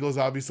Eagles. The Eagles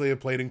obviously have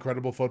played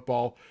incredible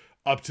football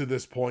up to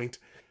this point.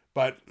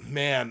 But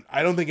man,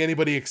 I don't think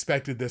anybody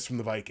expected this from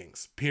the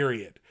Vikings,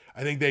 period.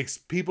 I think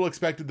people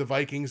expected the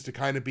Vikings to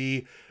kind of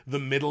be the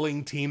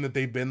middling team that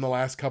they've been the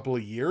last couple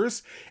of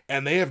years,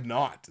 and they have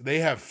not. They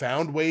have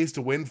found ways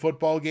to win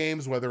football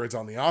games, whether it's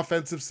on the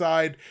offensive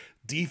side,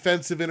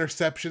 defensive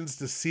interceptions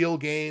to seal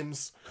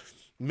games.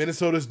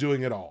 Minnesota's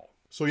doing it all.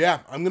 So yeah,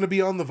 I'm going to be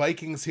on the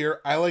Vikings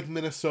here. I like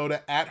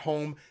Minnesota at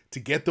home to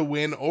get the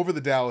win over the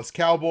Dallas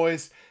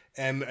Cowboys.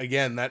 And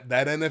again, that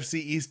NFC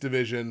East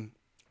division,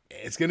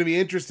 it's going to be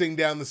interesting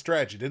down the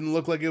stretch. It didn't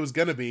look like it was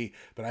going to be,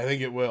 but I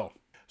think it will.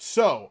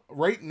 So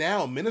right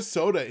now,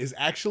 Minnesota is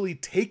actually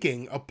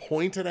taking 1.5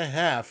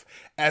 points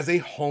as a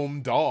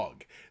home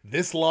dog.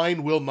 This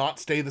line will not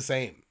stay the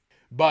same.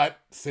 But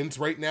since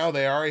right now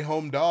they are a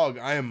home dog,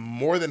 I am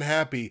more than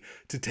happy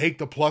to take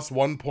the plus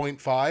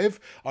 1.5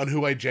 on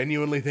who I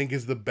genuinely think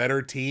is the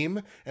better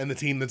team and the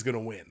team that's going to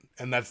win.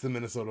 And that's the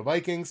Minnesota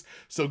Vikings.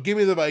 So give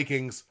me the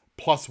Vikings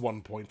plus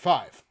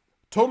 1.5.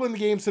 Total in the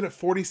game set at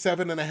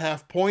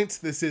 47.5 points.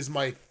 This is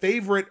my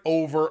favorite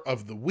over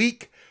of the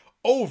week.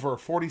 Over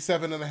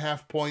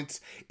 47.5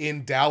 points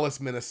in Dallas,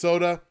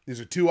 Minnesota.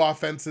 These are two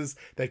offenses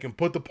that can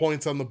put the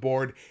points on the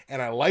board,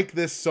 and I like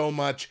this so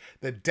much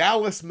that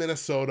Dallas,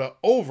 Minnesota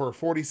over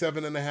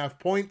 47.5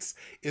 points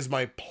is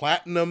my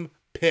platinum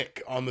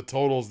pick on the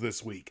totals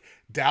this week.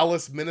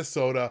 Dallas,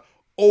 Minnesota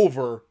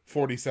over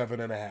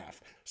 47.5.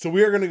 So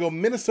we are going to go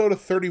Minnesota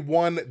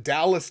 31,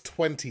 Dallas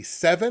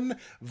 27,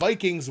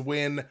 Vikings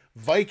win,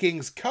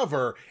 Vikings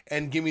cover,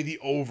 and give me the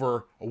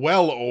over,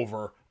 well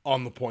over,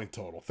 on the point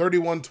total.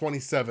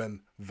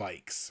 31-27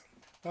 Vikes.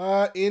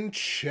 In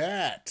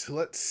chat,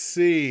 let's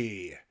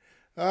see.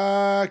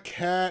 The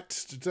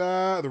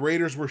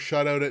Raiders were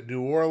shut out at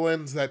New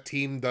Orleans. That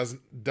team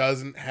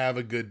doesn't have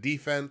a good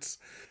defense.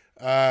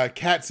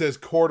 Cat says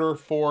quarter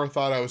 4,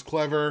 thought I was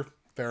clever.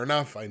 Fair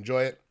enough, I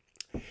enjoy it.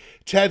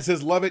 Chad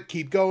says love it,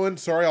 keep going.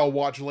 Sorry, I'll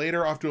watch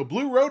later. Off to a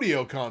Blue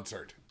Rodeo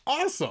concert.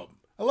 Awesome.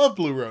 I love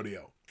Blue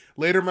Rodeo.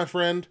 Later, my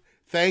friend.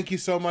 Thank you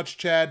so much,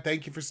 Chad.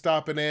 Thank you for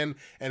stopping in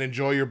and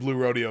enjoy your Blue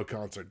Rodeo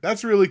concert.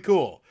 That's really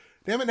cool.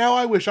 Damn it, now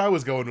I wish I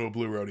was going to a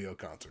Blue Rodeo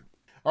concert.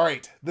 All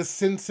right, the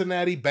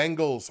Cincinnati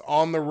Bengals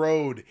on the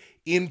road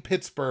in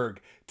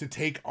Pittsburgh to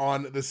take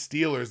on the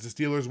Steelers. The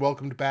Steelers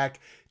welcomed back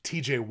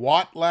TJ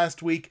Watt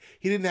last week.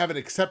 He didn't have an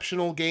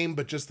exceptional game,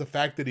 but just the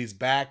fact that he's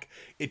back,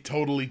 it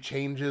totally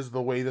changes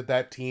the way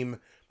that team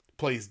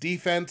plays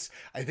defense.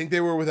 I think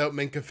they were without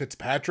Minkah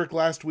Fitzpatrick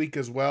last week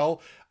as well.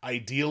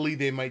 Ideally,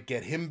 they might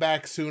get him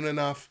back soon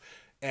enough.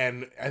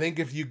 And I think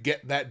if you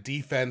get that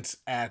defense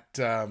at,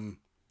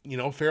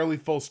 fairly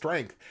full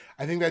strength,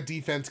 I think that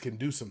defense can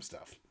do some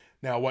stuff.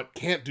 Now, what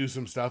can't do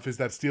some stuff is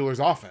that Steelers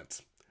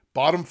offense.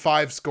 Bottom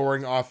 5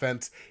 scoring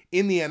offense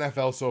in the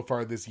NFL so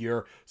far this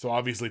year. So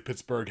obviously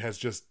Pittsburgh has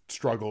just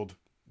struggled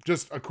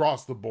just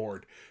across the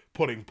board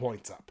putting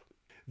points up.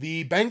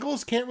 The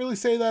Bengals, can't really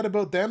say that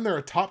about them. They're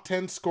a top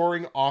 10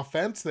 scoring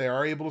offense. They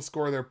are able to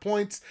score their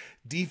points.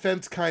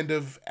 Defense kind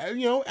of,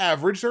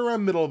 average. They're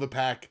around middle of the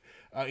pack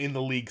in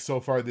the league so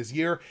far this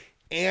year.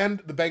 And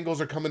the Bengals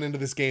are coming into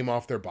this game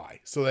off their bye.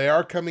 So they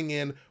are coming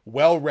in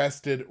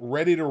well-rested,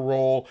 ready to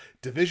roll.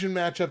 Division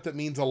matchup that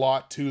means a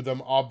lot to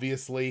them,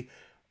 obviously.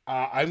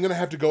 I'm going to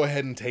have to go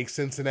ahead and take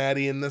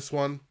Cincinnati in this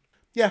one.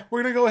 Yeah,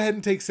 we're going to go ahead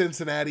and take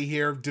Cincinnati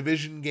here.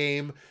 Division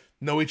game.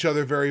 Know each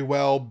other very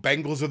well.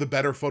 Bengals are the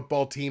better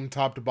football team,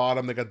 top to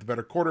bottom. They got the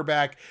better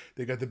quarterback.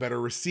 They got the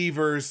better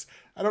receivers.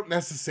 I don't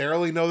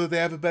necessarily know that they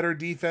have a better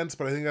defense,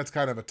 but I think that's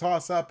kind of a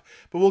toss-up.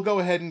 But we'll go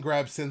ahead and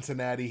grab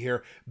Cincinnati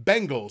here.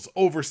 Bengals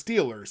over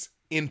Steelers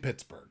in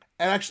Pittsburgh.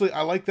 And actually,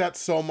 I like that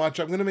so much.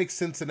 I'm going to make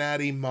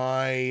Cincinnati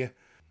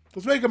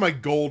let's make it my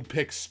gold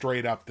pick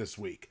straight up this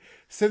week.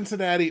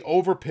 Cincinnati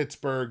over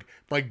Pittsburgh,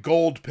 my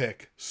gold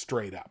pick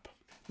straight up.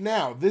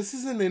 Now, this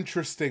is an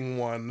interesting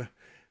one,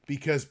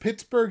 because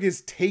Pittsburgh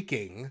is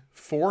taking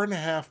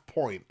 4.5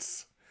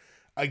 points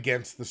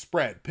against the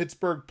spread.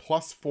 Pittsburgh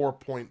plus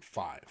 4.5.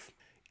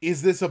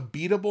 Is this a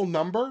beatable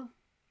number?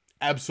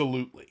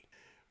 Absolutely.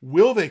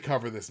 Will they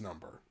cover this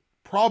number?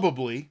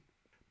 Probably.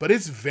 But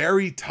it's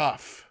very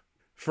tough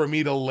for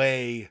me to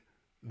lay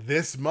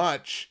this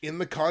much in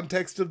the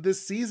context of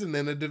this season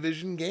in a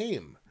division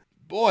game.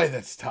 Boy,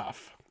 that's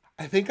tough.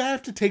 I think I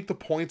have to take the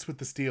points with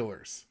the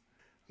Steelers.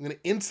 I'm going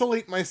to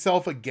insulate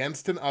myself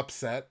against an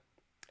upset.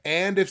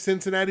 And if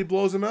Cincinnati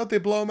blows them out, they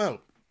blow them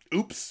out.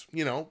 Oops,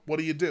 what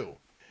do you do?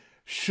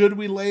 Should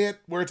we lay it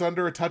where it's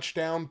under a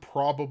touchdown?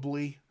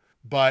 Probably.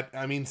 But,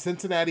 I mean,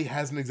 Cincinnati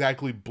hasn't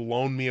exactly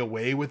blown me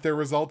away with their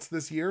results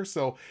this year,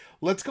 so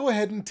let's go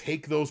ahead and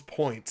take those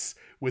points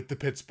with the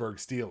Pittsburgh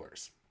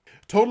Steelers.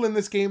 Total in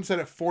this game set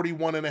at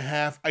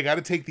 41.5. I got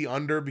to take the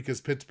under because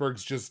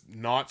Pittsburgh's just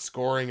not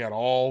scoring at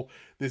all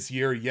this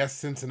year. Yes,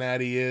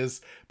 Cincinnati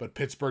is, but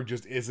Pittsburgh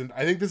just isn't.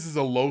 I think this is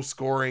a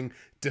low-scoring,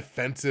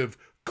 defensive,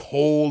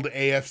 cold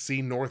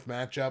AFC North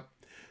matchup.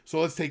 So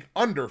let's take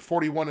under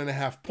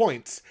 41.5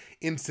 points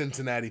in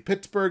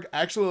Cincinnati-Pittsburgh.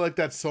 I actually like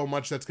that so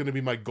much that's going to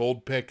be my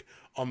gold pick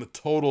on the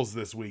totals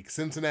this week.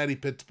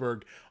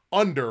 Cincinnati-Pittsburgh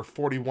under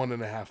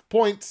 41.5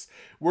 points.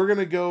 We're going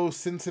to go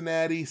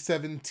Cincinnati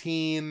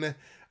 17,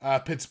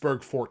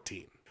 Pittsburgh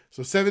 14.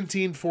 So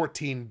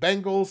 17-14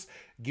 Bengals.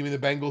 Give me the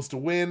Bengals to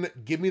win.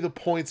 Give me the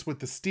points with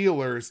the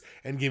Steelers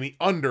and give me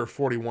under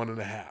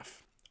 41.5.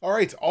 All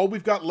right, all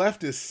we've got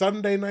left is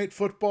Sunday Night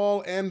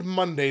Football and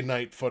Monday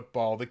Night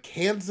Football. The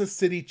Kansas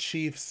City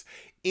Chiefs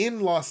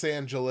in Los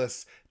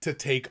Angeles to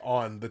take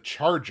on the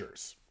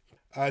Chargers.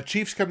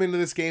 Chiefs come into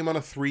this game on a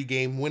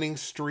 3-game winning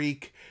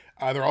streak.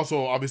 They're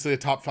also obviously a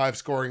top 5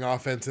 scoring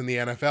offense in the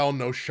NFL.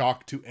 No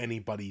shock to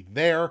anybody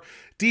there.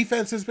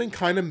 Defense has been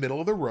kind of middle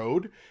of the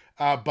road.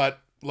 But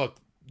look,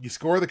 you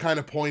score the kind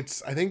of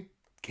points. I think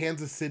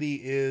Kansas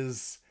City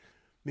is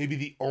maybe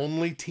the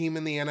only team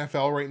in the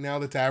NFL right now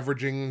that's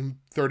averaging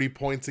 30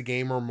 points a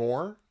game or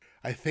more.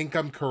 I think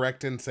I'm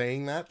correct in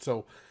saying that.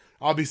 So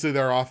obviously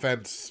their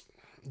offense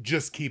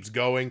just keeps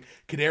going.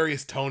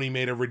 Kadarius Toney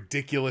made a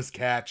ridiculous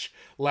catch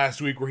last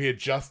week where he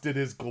adjusted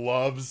his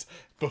gloves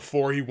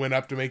before he went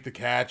up to make the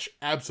catch.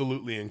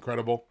 Absolutely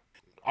incredible.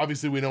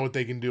 Obviously, we know what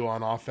they can do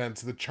on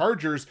offense. The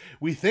Chargers,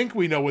 we think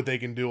we know what they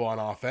can do on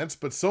offense,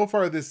 but so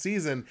far this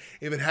season,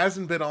 if it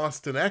hasn't been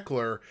Austin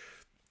Eckler,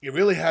 it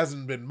really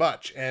hasn't been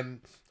much. And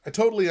I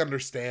totally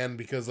understand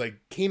because, like,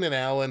 Keenan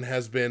Allen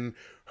has been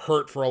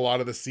hurt for a lot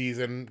of the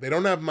season. They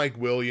don't have Mike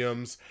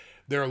Williams.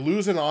 They're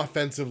losing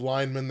offensive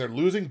linemen. They're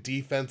losing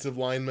defensive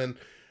linemen.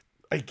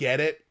 I get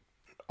it.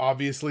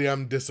 Obviously,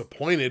 I'm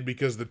disappointed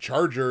because the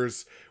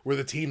Chargers were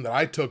the team that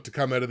I took to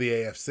come out of the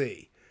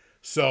AFC.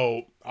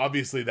 So,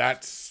 obviously,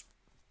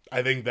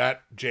 I think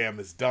that jam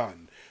is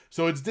done.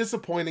 So, it's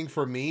disappointing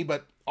for me,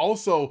 but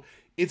also,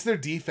 it's their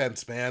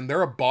defense, man.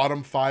 They're a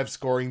bottom 5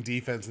 scoring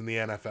defense in the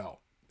NFL.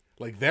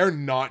 Like, they're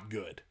not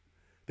good.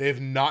 They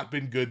have not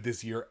been good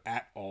this year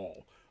at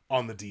all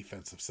on the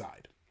defensive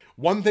side.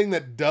 One thing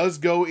that does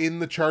go in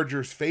the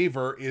Chargers'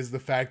 favor is the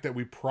fact that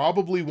we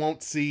probably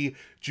won't see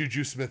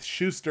Juju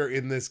Smith-Schuster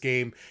in this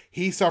game.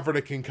 He suffered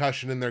a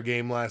concussion in their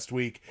game last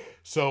week.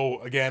 So,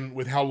 again,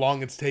 with how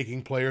long it's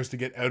taking players to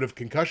get out of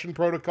concussion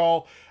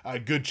protocol, a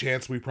good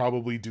chance we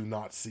probably do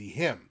not see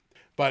him.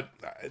 But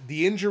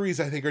the injuries,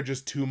 I think, are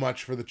just too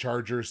much for the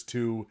Chargers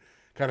to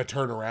kind of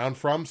turn around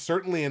from.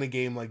 Certainly in a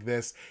game like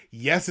this.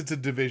 Yes, it's a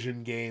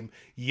division game.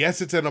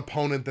 Yes, it's an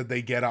opponent that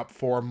they get up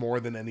for more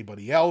than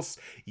anybody else.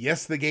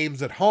 Yes, the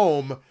game's at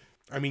home.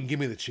 I mean, give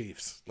me the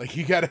Chiefs. Like,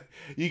 you gotta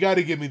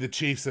give me the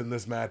Chiefs in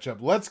this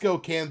matchup. Let's go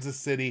Kansas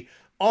City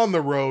on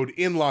the road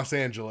in Los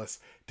Angeles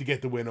to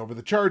get the win over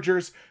the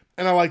Chargers.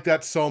 And I like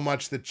that so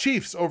much. The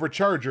Chiefs over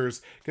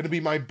Chargers going to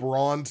be my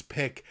bronze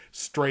pick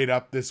straight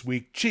up this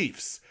week.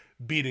 Chiefs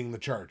beating the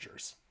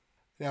Chargers.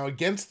 Now,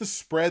 against the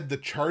spread, the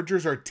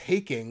Chargers are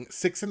taking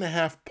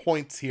 6.5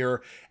 points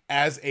here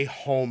as a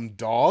home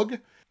dog.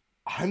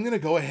 I'm going to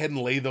go ahead and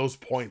lay those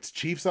points.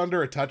 Chiefs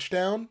under a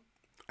touchdown?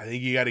 I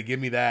think you got to give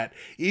me that.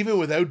 Even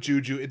without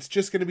Juju, it's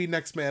just going to be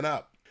next man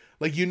up.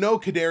 Like, you know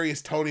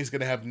Kadarius Toney's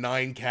going to have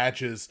 9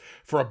 catches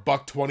for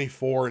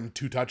 $124 and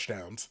 2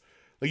 touchdowns.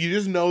 Like, you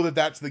just know that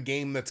that's the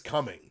game that's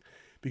coming.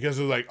 Because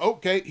they're like,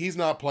 okay, he's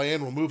not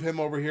playing. We'll move him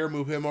over here,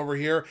 move him over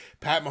here.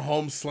 Pat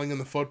Mahomes slinging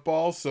the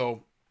football,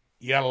 so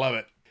you gotta love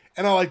it.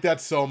 And I like that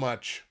so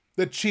much.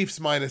 The Chiefs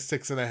minus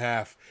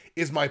 6.5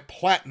 is my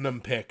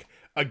platinum pick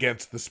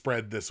against the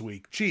spread this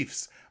week.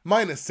 Chiefs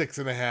minus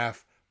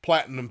 6.5,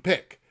 platinum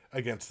pick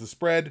against the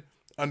spread,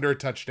 under a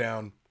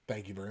touchdown.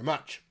 Thank you very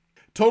much.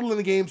 Total in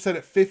the game set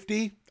at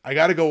 50. I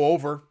gotta go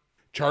over.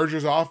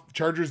 Chargers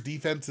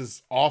defense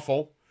is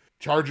awful.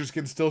 Chargers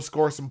can still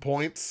score some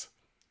points.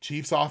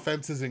 Chiefs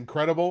offense is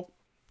incredible.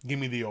 Give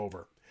me the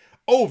over.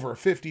 Over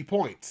 50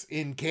 points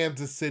in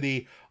Kansas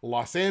City,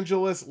 Los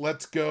Angeles.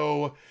 Let's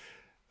go.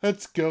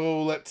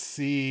 Let's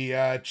see.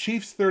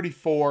 Chiefs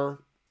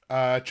 34,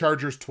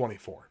 Chargers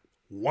 24.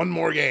 One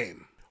more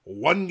game.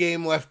 One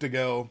game left to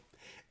go.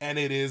 And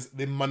it is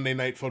the Monday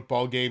Night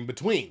Football game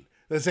between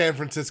the San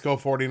Francisco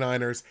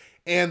 49ers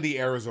and the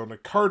Arizona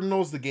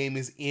Cardinals. The game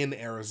is in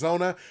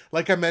Arizona.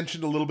 Like I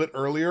mentioned a little bit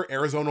earlier,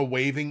 Arizona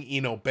waiving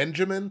Eno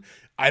Benjamin.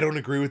 I don't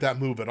agree with that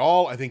move at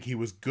all. I think he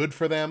was good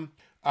for them.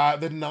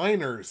 The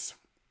Niners,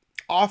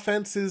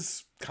 offense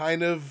is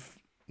kind of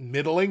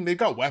middling. They've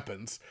got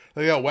weapons.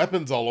 They got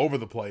weapons all over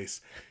the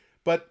place.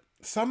 But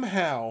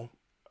somehow,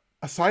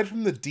 aside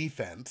from the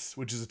defense,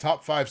 which is a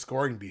top 5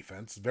 scoring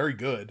defense, very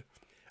good,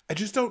 I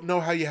just don't know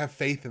how you have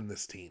faith in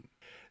this team.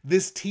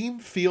 This team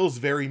feels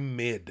very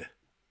mid,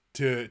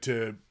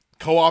 to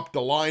co-opt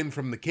the line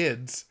from the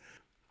kids.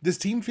 This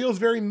team feels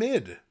very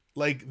mid.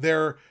 Like,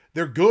 they're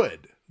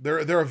good.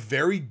 They're a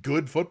very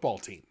good football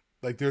team.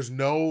 Like there's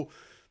no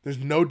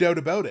doubt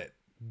about it.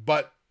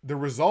 But the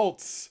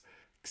results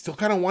still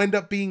kind of wind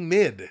up being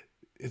mid.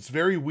 It's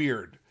very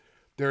weird.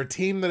 They're a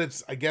team that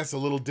it's, I guess, a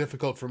little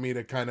difficult for me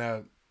to kind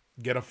of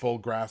get a full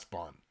grasp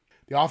on.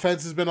 The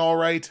offense has been all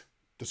right.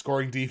 The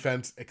scoring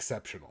defense,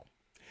 exceptional.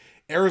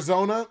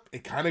 Arizona,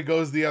 it kind of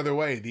goes the other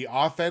way. The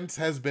offense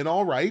has been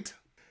all right.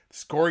 The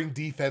scoring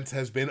defense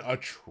has been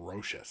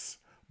atrocious.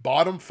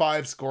 Bottom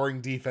 5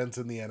 scoring defense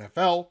in the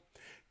NFL,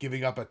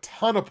 giving up a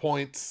ton of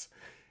points,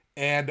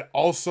 and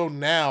also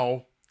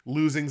now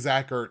losing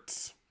Zach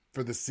Ertz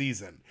for the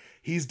season.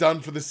 He's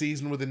done for the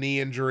season with a knee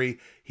injury.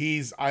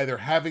 He's either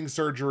having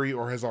surgery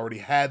or has already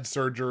had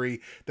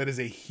surgery. That is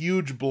a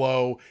huge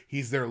blow.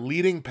 He's their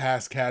leading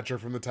pass catcher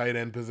from the tight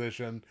end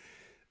position.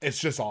 It's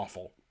just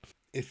awful.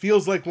 It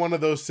feels like one of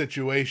those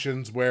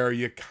situations where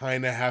you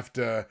kind of have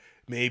to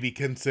maybe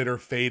consider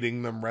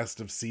fading them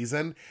rest of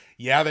season.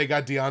 Yeah, they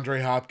got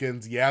DeAndre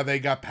Hopkins. Yeah, they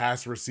got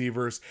pass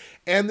receivers.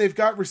 And they've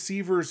got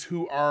receivers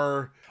who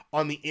are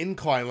on the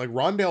incline. Like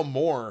Rondale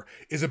Moore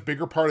is a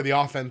bigger part of the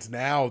offense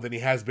now than he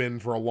has been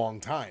for a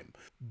long time.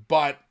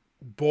 But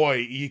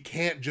boy, you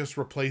can't just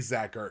replace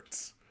Zach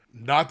Ertz.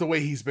 Not the way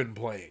he's been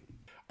playing.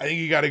 I think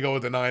you got to go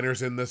with the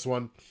Niners in this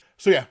one.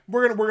 So yeah,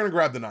 we're gonna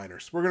grab the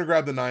Niners. We're gonna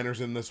grab the Niners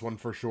in this one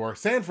for sure.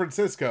 San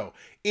Francisco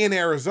in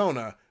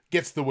Arizona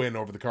gets the win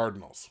over the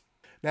Cardinals.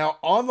 Now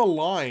on the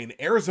line,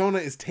 Arizona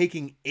is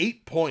taking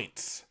 8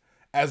 points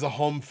as a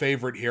home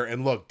favorite here.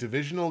 And look,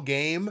 divisional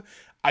game,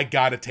 I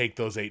gotta take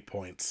those 8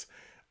 points.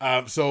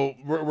 So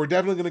we're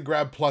definitely gonna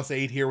grab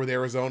 +8 here with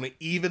Arizona,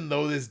 even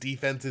though this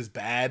defense is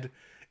bad,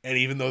 and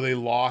even though they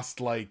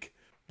lost like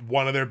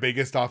one of their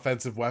biggest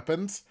offensive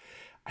weapons.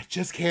 I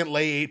just can't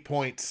lay 8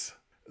 points.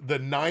 The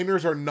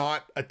Niners are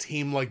not a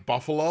team like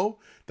Buffalo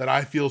that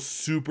I feel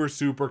super,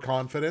 super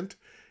confident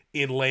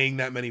in laying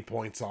that many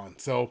points on.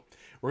 So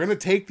we're going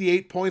to take the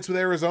 8 points with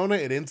Arizona.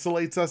 It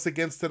insulates us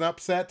against an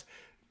upset,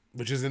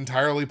 which is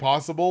entirely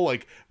possible.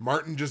 Like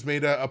Martin just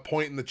made a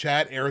point in the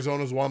chat.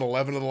 Arizona's won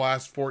 11 of the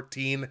last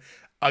 14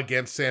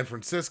 against San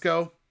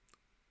Francisco.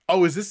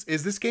 Oh, is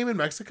this game in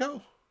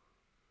Mexico?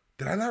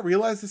 Did I not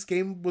realize this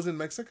game was in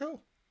Mexico?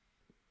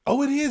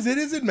 Oh, it is. It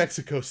is in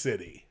Mexico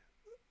City.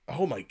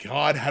 Oh my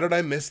God, how did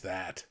I miss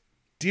that?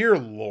 Dear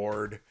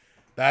Lord,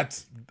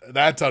 that's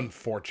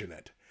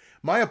unfortunate.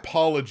 My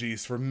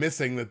apologies for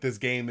missing that this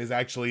game is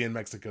actually in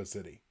Mexico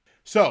City.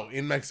 So,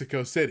 in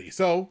Mexico City.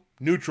 So,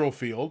 neutral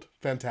field,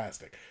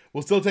 fantastic.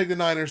 We'll still take the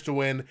Niners to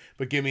win,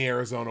 but give me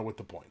Arizona with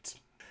the points.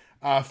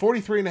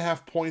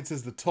 43.5 points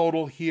is the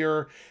total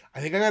here.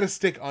 I think I got to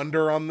stick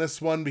under on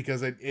this one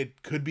because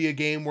it could be a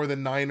game where the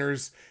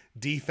Niners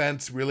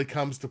defense really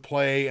comes to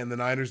play and the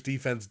Niners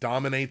defense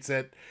dominates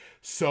it.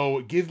 So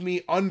give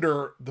me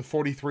under the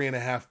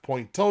 43.5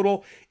 point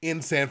total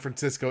in San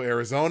Francisco,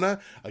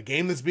 Arizona, a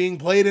game that's being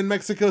played in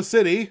Mexico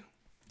City.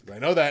 I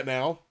know that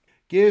now.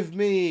 Give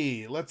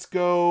me, let's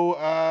go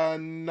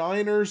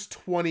Niners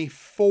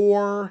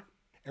 24,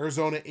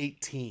 Arizona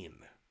 18.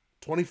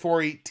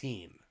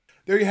 24-18.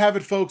 There you have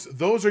it, folks.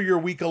 Those are your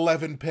Week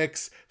 11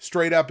 picks,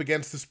 straight up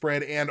against the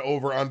spread and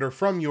over-under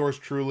from yours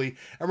truly.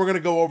 And we're going to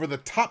go over the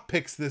top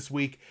picks this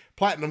week,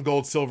 platinum,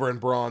 gold, silver,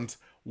 and bronze,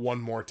 one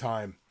more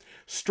time.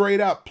 Straight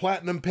up,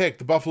 platinum pick,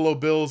 the Buffalo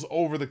Bills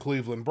over the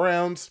Cleveland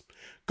Browns.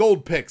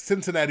 Gold pick,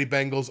 Cincinnati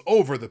Bengals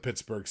over the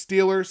Pittsburgh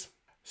Steelers.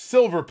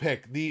 Silver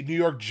pick, the New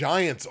York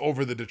Giants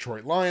over the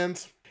Detroit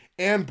Lions.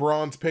 And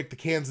bronze pick, the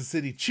Kansas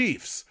City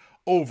Chiefs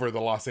over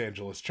the Los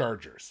Angeles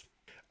Chargers.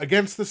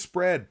 Against the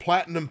spread,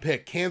 platinum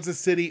pick, Kansas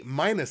City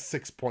minus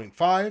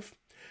 6.5.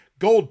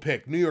 Gold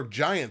pick, New York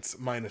Giants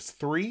minus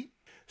 3.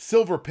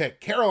 Silver pick,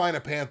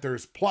 Carolina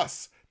Panthers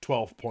plus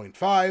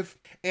 12.5.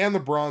 And the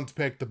bronze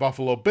pick, the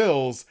Buffalo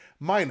Bills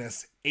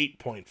minus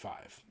 8.5.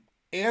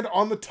 And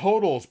on the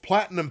totals,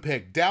 platinum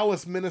pick,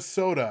 Dallas,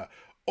 Minnesota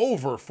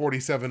over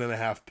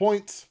 47.5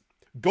 points.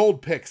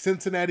 Gold pick,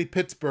 Cincinnati,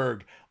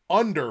 Pittsburgh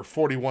under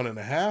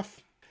 41.5.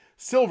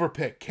 Silver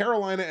pick,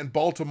 Carolina and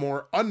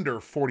Baltimore under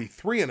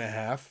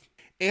 43.5.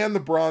 And the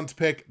bronze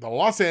pick, the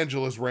Los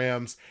Angeles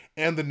Rams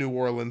and the New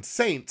Orleans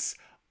Saints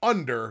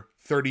under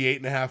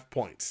 38.5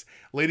 points.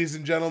 Ladies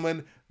and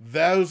gentlemen,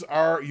 those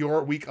are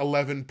your Week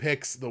 11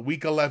 picks. The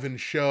Week 11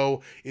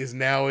 show is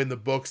now in the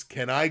books.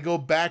 Can I go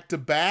back to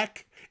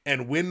back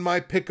and win my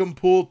pick'em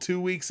pool 2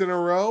 weeks in a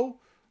row?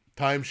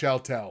 Time shall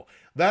tell.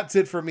 That's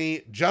it for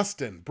me,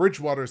 Justin,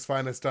 Bridgewater's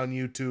Finest on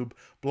YouTube,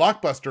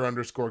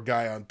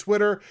 Blockbuster_guy on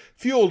Twitter,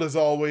 fueled as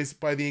always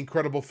by the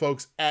incredible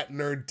folks at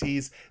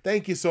NerdTees.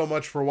 Thank you so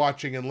much for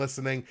watching and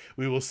listening.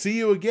 We will see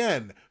you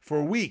again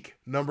for week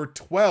number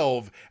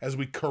 12 as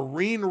we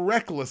careen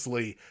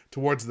recklessly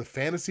towards the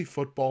fantasy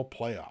football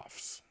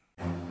playoffs.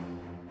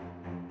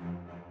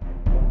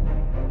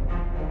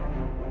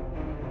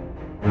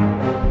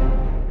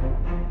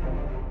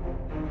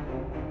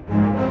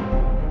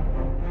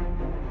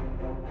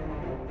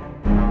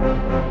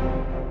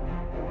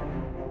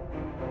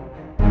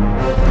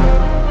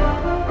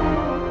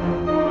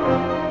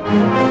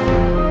 Thank you.